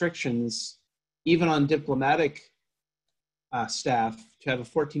strict restrictions, even on diplomatic staff, to have a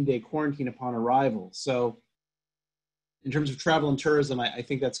 14-day quarantine upon arrival. So in terms of travel and tourism, I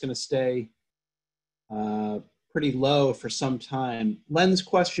think that's going to stay pretty low for some time. Len's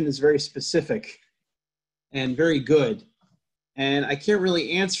question is very specific and very good, and I can't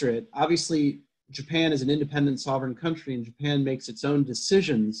really answer it. Obviously, Japan is an independent sovereign country, and Japan makes its own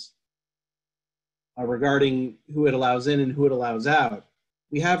decisions regarding who it allows in and who it allows out.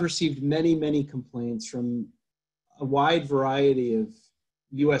 We have received many, many complaints from a wide variety of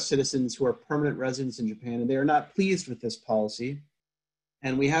U.S. citizens who are permanent residents in Japan, and they are not pleased with this policy.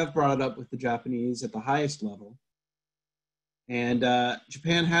 And we have brought it up with the Japanese at the highest level. And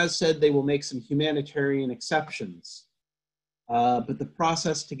Japan has said they will make some humanitarian exceptions. But the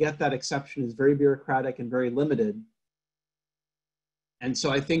process to get that exception is very bureaucratic and very limited. And so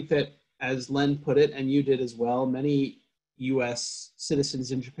I think that, as Len put it, and you did as well, many U.S. citizens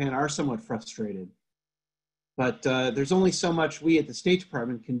in Japan are somewhat frustrated. But there's only so much we at the State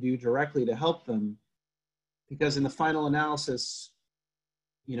Department can do directly to help them, because in the final analysis,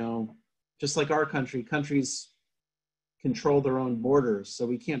 you know, just like our country, countries control their own borders, so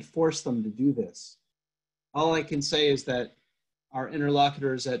we can't force them to do this. All I can say is that our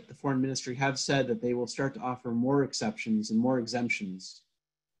interlocutors at the Foreign Ministry have said that they will start to offer more exceptions and more exemptions,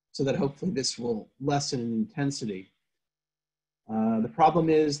 so that hopefully this will lessen in intensity. The problem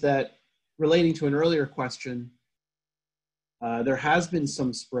is that, relating to an earlier question, there has been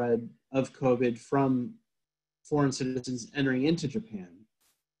some spread of COVID from foreign citizens entering into Japan.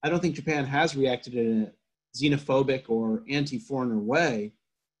 I don't think Japan has reacted in a xenophobic or anti-foreigner way,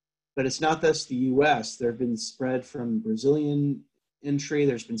 but it's not just the US. There have been spread from Brazilian entry,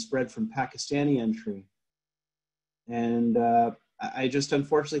 there's been spread from Pakistani entry. And I just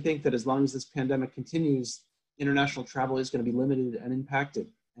unfortunately think that as long as this pandemic continues, international travel is going to be limited and impacted.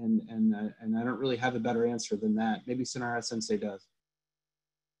 And I don't really have a better answer than that. Maybe Sunahara Sensei does.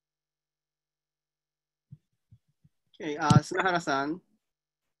 Okay, Sunahara-san.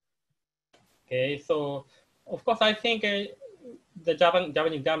 Okay, so of course I think the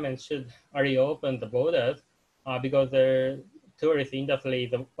Japanese government should reopen the borders because the tourist industry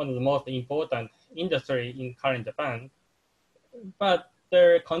is one of the most important industry in current Japan. But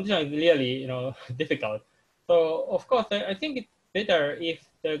the condition is really, difficult. So of course, I think it's better if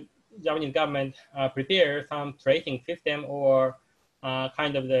the Japanese government prepare some tracing system or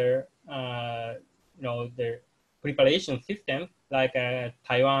kind of their, their preparation system like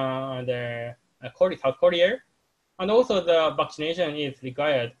Taiwan and South Korea, and also the vaccination is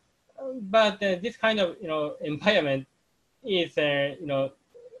required. But this kind of, environment is,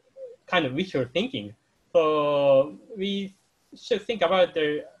 kind of wishful thinking. So we should think about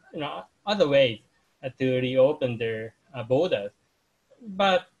the, other ways to reopen their borders.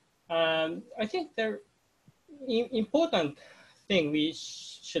 But I think the important thing we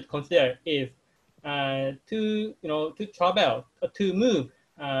should consider is to travel, to move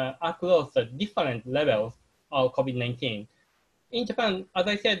across the different levels of COVID-19. In Japan, as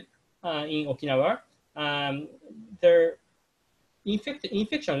I said, in Okinawa, the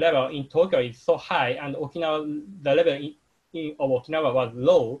infection level in Tokyo is so high, and Okinawa, the level of Okinawa was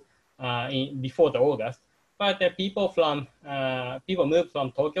low before the August. But people moved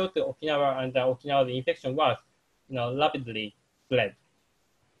from Tokyo to Okinawa, and Okinawa's infection was, rapidly spread.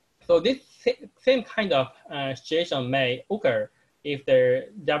 So this same kind of situation may occur if the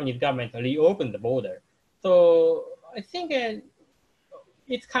Japanese government reopen the border. So I think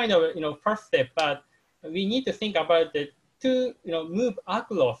it's kind of first step, but we need to think about to move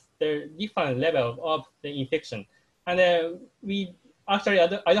across the different levels of the infection. And we actually I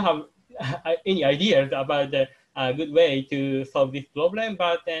don't have any ideas about the good way to solve this problem,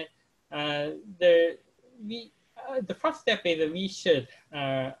 but the first step is we should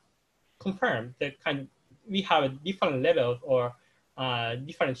confirm the we have different levels or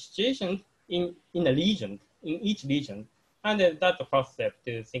different situations in the region, in each region. And then that's the first step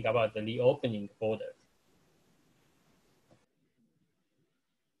to think about the reopening borders.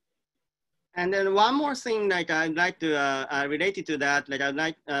 And then one more thing, like I'd like to, related to that, like I'd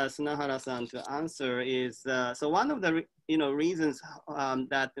like Sunahara-san to answer is, so one of the, reasons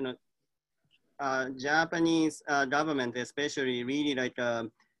that, Japanese government especially really like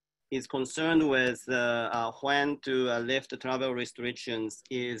is concerned with when to lift travel restrictions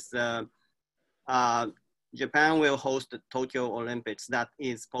is Japan will host the Tokyo Olympics that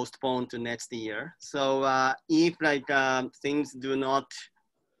is postponed to next year. So if like things do not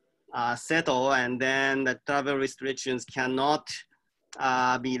settle and then the travel restrictions cannot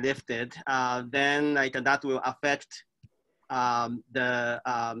be lifted, then like that will affect that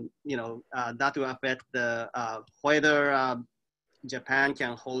will affect the whether Japan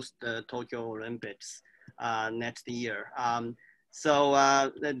can host the Tokyo Olympics next year.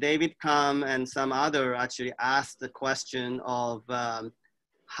 So David Kam and some other actually asked the question of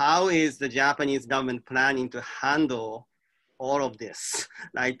how is the Japanese government planning to handle all of this,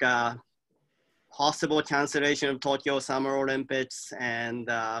 like possible cancellation of Tokyo Summer Olympics, and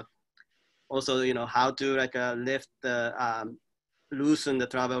also, how to like lift the loosen the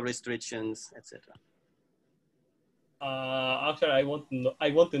travel restrictions, etc. Actually, I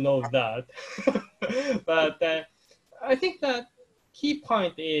want to know that, but I think that key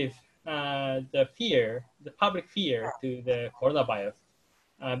point is the public fear to the coronavirus,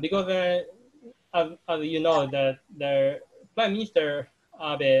 because as you know, that the Prime Minister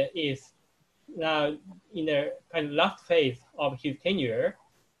Abe is now in the kind of last phase of his tenure,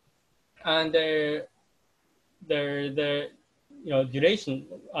 and the duration,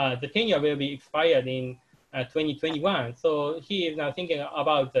 the tenure will be expired in 2021. So he is now thinking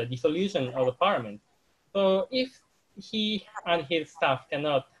about the dissolution of the parliament. So if he and his staff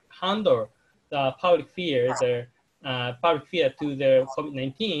cannot handle the public fear, to the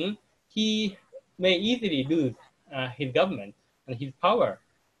COVID-19, he may easily lose his government and his power.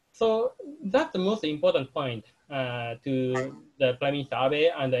 So that's the most important point to the Prime Minister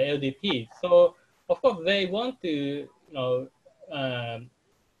Abe and the LDP. So of course they want to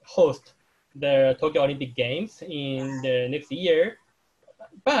host the Tokyo Olympic Games in the next year,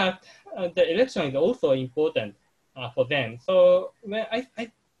 but the election is also important for them. So when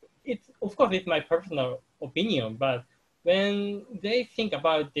it's of course it's my personal opinion, but when they think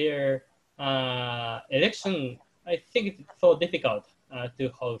about their election, I think it's so difficult to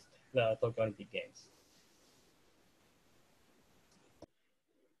host the Tokyo Olympic Games.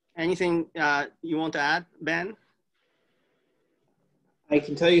 Anything you want to add, Ben? I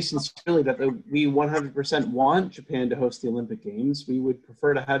can tell you sincerely that we 100% want Japan to host the Olympic Games. We would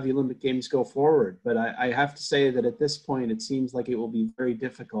prefer to have the Olympic Games go forward, but I have to say that at this point, it seems like it will be very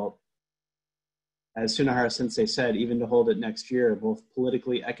difficult, as Sunahara Sensei said, even to hold it next year, both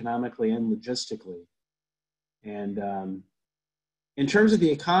politically, economically, and logistically. And in terms of the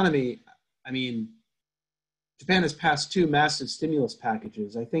economy, I mean, Japan has passed 2 massive stimulus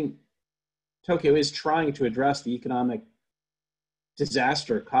packages. I think Tokyo is trying to address the economic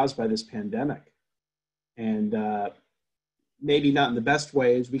disaster caused by this pandemic. And maybe not in the best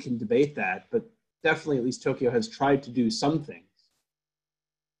ways, we can debate that, but definitely at least Tokyo has tried to do some things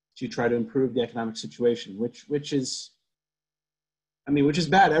to try to improve the economic situation, which is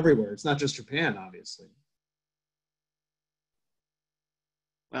bad everywhere. It's not just Japan, obviously.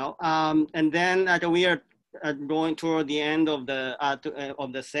 Well, and then we are going toward the end of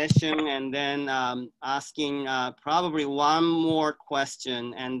the session, and then asking probably one more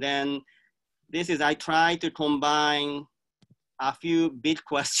question, and then I try to combine a few big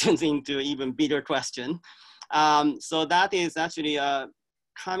questions into even bigger question. So that is actually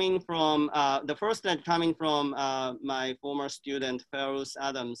coming from the first one coming from my former student Ferus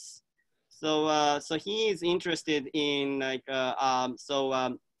Adams. So he is interested in like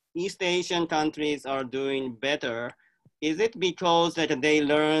East Asian countries are doing better. Is it because that they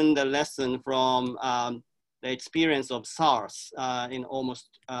learned the lesson from the experience of SARS in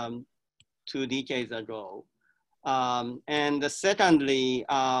almost 2 decades ago? And secondly,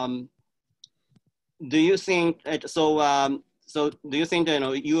 do you think that, so do you think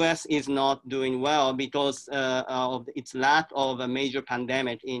that U.S. is not doing well because of its lack of a major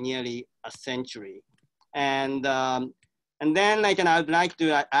pandemic in nearly a century? And then I would like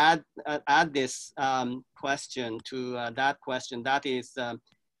to add this question to that question. That is,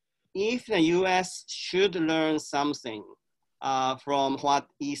 if the U.S. should learn something from what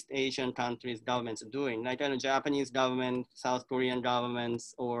East Asian countries' governments are doing, like Japanese government, South Korean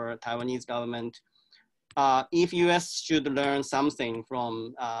governments, or Taiwanese government. If US should learn something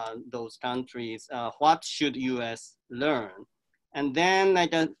from those countries, what should US learn? And then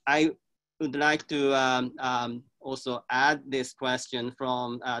I would like to also add this question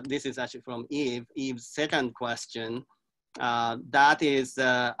from, this is actually from Eve, Eve's second question. That is,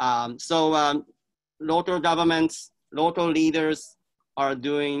 local governments, local leaders are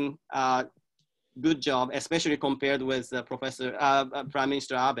doing a good job, especially compared with Prime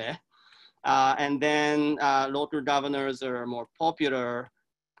Minister Abe. And then local governors are more popular.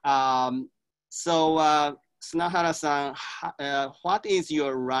 Tsunahara-san, what is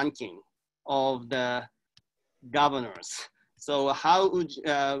your ranking of the governors? So how would,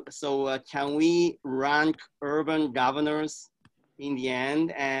 can we rank urban governors in the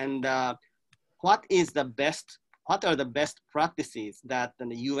end? And what are the best practices that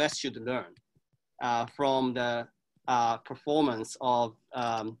the US should learn from the performance of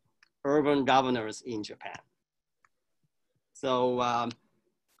urban governors in Japan? So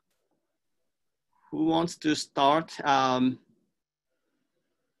who wants to start?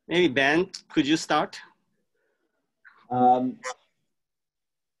 Maybe Ben, could you start?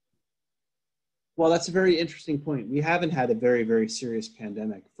 Well, that's a very interesting point. We haven't had a very, very serious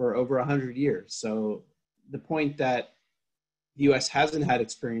pandemic for over 100 years. So the point that the US hasn't had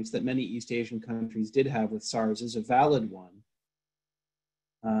experience that many East Asian countries did have with SARS is a valid one.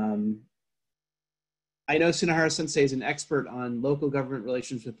 I know Tsunahara Sensei is an expert on local government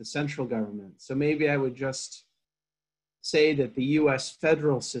relations with the central government. So maybe I would just say that the US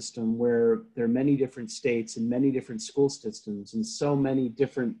federal system, where there are many different states and many different school systems and so many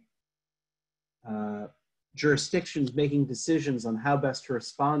different jurisdictions making decisions on how best to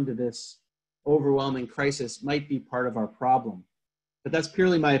respond to this overwhelming crisis, might be part of our problem. But that's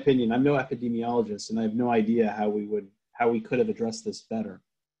purely my opinion. I'm no epidemiologist and I have no idea how we could have addressed this better.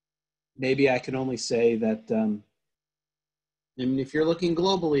 Maybe I can only say that, I mean, if you're looking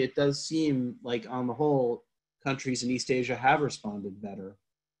globally, it does seem like on the whole, countries in East Asia have responded better.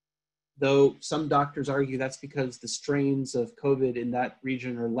 Though some doctors argue that's because the strains of COVID in that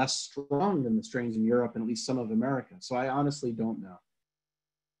region are less strong than the strains in Europe and at least some of America. So I honestly don't know.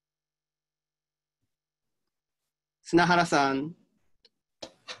 Tsunahara-san.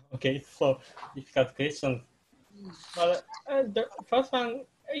 Okay, so difficult questions. But the first one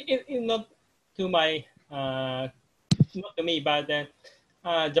is not to my, not to me, but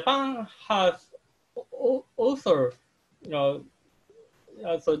Japan has also,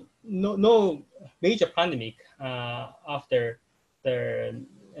 so no major pandemic after the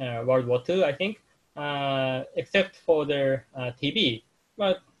World War II, I think, except for the TB.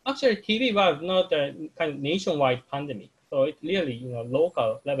 But actually, TB was not a kind of nationwide pandemic. So it's really,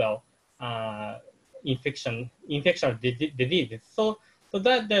 local level infection diseases. So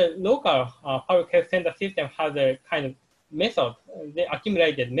that the local public health center system has a kind of method, the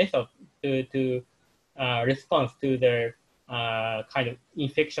accumulated method to response to the kind of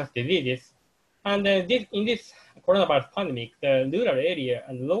infectious diseases. And in this coronavirus pandemic, the rural area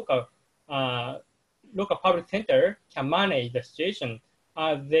and local public center can manage the situation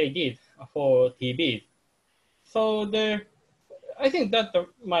as they did for TB. So I think that's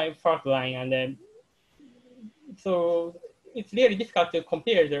my first line. And then, so it's really difficult to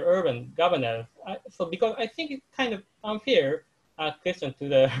compare the urban governors. So because I think it's kind of unfair question to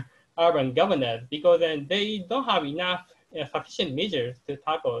the urban governors, because then they don't have enough sufficient measures to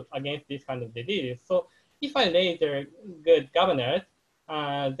tackle against this kind of disease. So if I raise the good governors,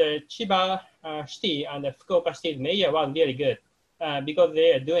 the Chiba city and the Fukuoka city's mayor was really good because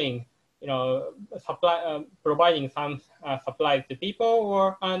they are doing, providing some supplies to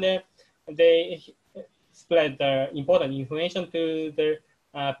people, and they spread the important information to the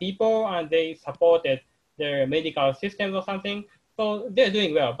people, and they supported their medical systems or something. So they're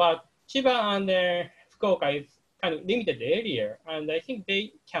doing well. But Chiba and Fukuoka is kind of limited area, and I think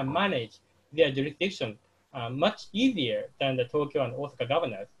they can manage their jurisdiction much easier than the Tokyo and Osaka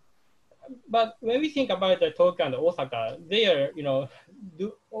governors. But when we think about the Tokyo and Osaka, their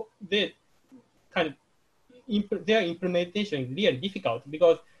implementation is really difficult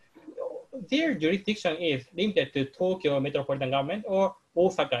because their jurisdiction is limited to Tokyo metropolitan government or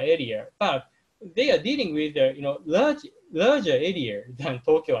Osaka area, but they are dealing with larger area than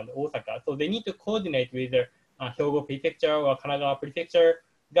Tokyo and Osaka. So they need to coordinate with the Hyogo Prefecture or Kanagawa Prefecture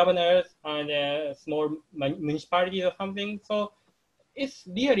governors and small municipalities or something. So it's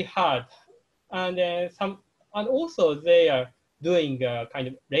really hard. And also they are doing a kind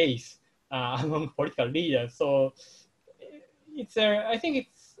of race among political leaders. So I think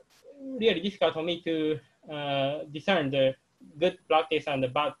it's really difficult for me to discern the good practice and the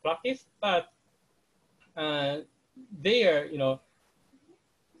bad practice, but they are,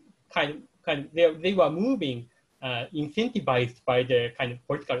 they were moving, incentivized by the kind of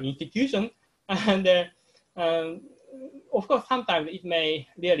political institution, and of course sometimes it may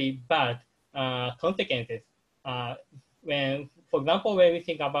really bad consequences. When, for example, when we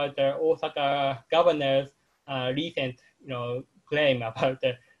think about the Osaka governor's recent, claim about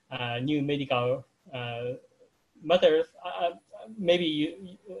the new medical matters,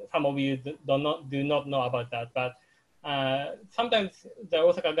 maybe some of you do not know about that, but sometimes the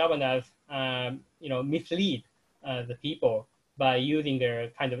Osaka governors, mislead the people by using their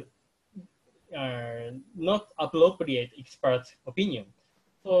kind of not appropriate expert opinion.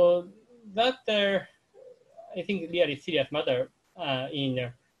 So that I think really serious matter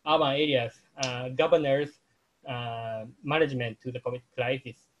in urban areas, governors' management to the COVID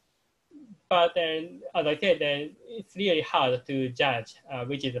crisis. But as I said, it's really hard to judge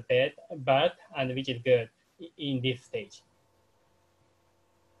which is bad and which is good in this stage.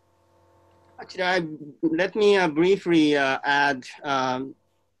 Actually, let me briefly add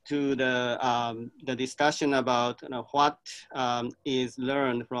to the discussion about what is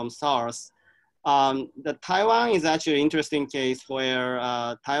learned from SARS. The Taiwan is actually an interesting case where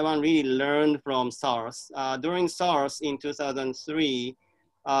Taiwan really learned from SARS. During SARS in 2003,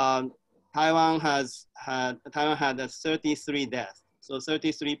 Taiwan had 33 deaths. So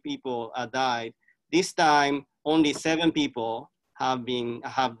 33 people died. This time, only 7 people have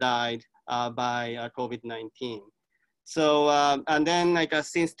died by COVID-19. So and then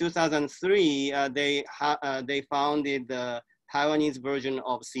since 2003, they founded the Taiwanese version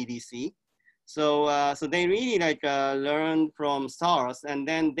of CDC. So they really learned from SARS, and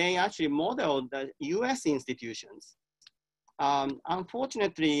then they actually modeled the U.S. institutions.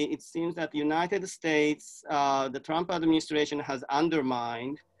 Unfortunately, it seems that the United States, the Trump administration has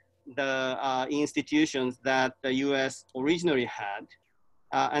undermined the institutions that the U.S. originally had.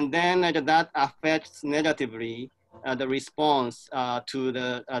 And then that affects negatively the response to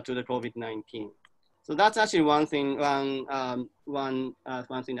the COVID-19. So that's actually one thing I'd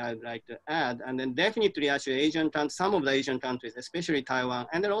like to add. And then definitely actually some of the Asian countries, especially Taiwan,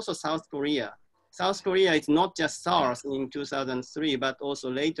 and then also South Korea. South Korea is not just SARS in 2003, but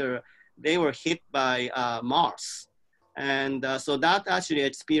also later they were hit by MERS. And so that actually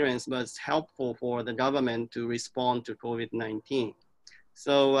experience was helpful for the government to respond to COVID-19.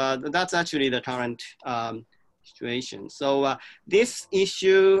 So that's actually the current situation. So this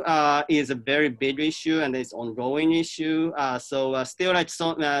issue is a very big issue and it's ongoing issue. So still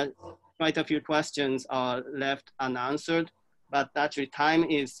quite a few questions are left unanswered, but actually time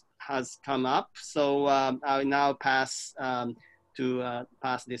has come up. So I'll now pass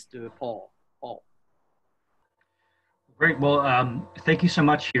this to Paul. Great. Well, thank you so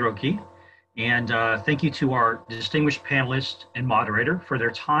much, Hiroki. And thank you to our distinguished panelists and moderator for their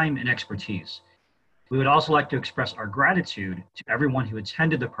time and expertise. We would also like to express our gratitude to everyone who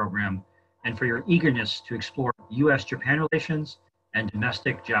attended the program and for your eagerness to explore U.S. Japan relations and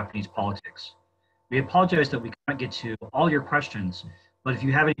domestic Japanese politics. We apologize that we cannot get to all your questions, but if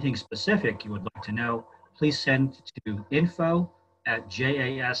you have anything specific you would like to know, please send to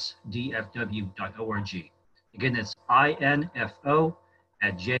info@jasdfw.org. Again, that's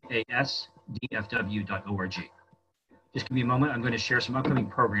info@jasdfw.org. Just give me a moment. I'm going to share some upcoming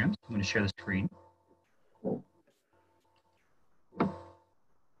programs. I'm going to share the screen.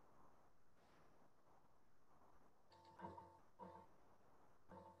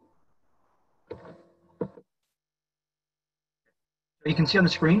 You can see on the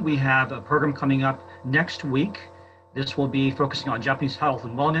screen, we have a program coming up next week. This will be focusing on Japanese health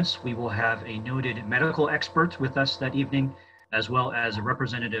and wellness. We will have a noted medical expert with us that evening, as well as a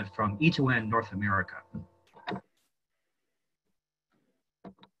representative from E2N North America.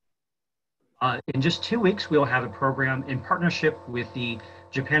 In just 2 weeks, we'll have a program in partnership with the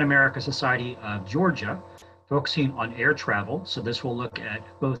Japan-America Society of Georgia, focusing on air travel. So this will look at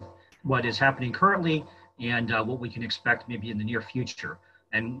both what is happening currently and what we can expect maybe in the near future.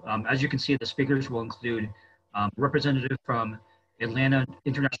 And as you can see, the speakers will include a representative from Atlanta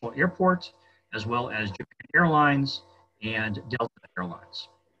International Airport, as well as Japan Airlines and Delta Airlines.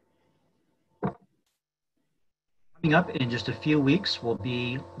 Coming up in just a few weeks will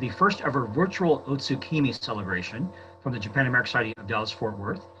be the first ever virtual Otsukimi celebration from the Japan-American Society of Dallas-Fort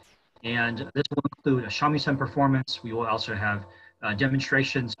Worth. And this will include a shamisen performance. We will also have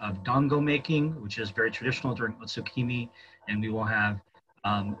demonstrations of dango making, which is very traditional during Otsukimi. And we will have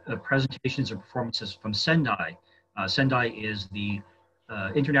presentations or performances from Sendai, Sendai is the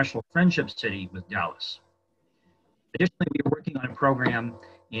international friendship city with Dallas. Additionally, we are working on a program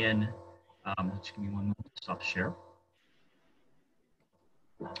in, just give me one moment to stop the share.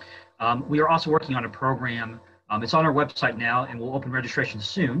 We are also working on a program, it's on our website now and we'll open registration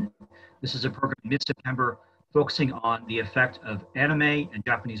soon. This is a program mid-September focusing on the effect of anime and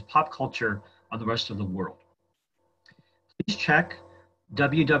Japanese pop culture on the rest of the world. Please check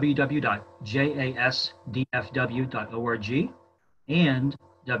www.jasdfw.org and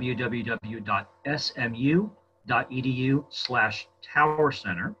www.smu.edu/Tower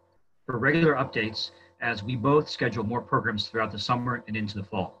Center for regular updates as we both schedule more programs throughout the summer and into the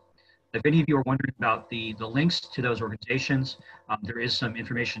fall. If any of you are wondering about the links to those organizations, there is some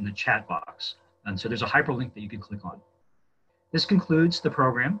information in the chat box. And so there's a hyperlink that you can click on. This concludes the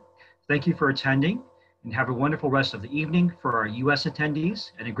program. Thank you for attending and have a wonderful rest of the evening for our US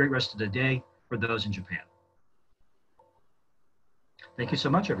attendees and a great rest of the day for those in Japan. Thank you so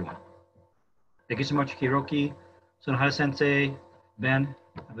much, everyone. Thank you so much, Hiroki, Sonohara Sensei, Ben.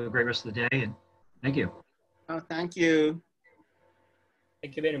 Have a great rest of the day and thank you. Oh, thank you.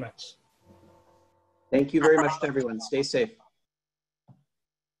 Thank you very much. Thank you very much to everyone. Stay safe.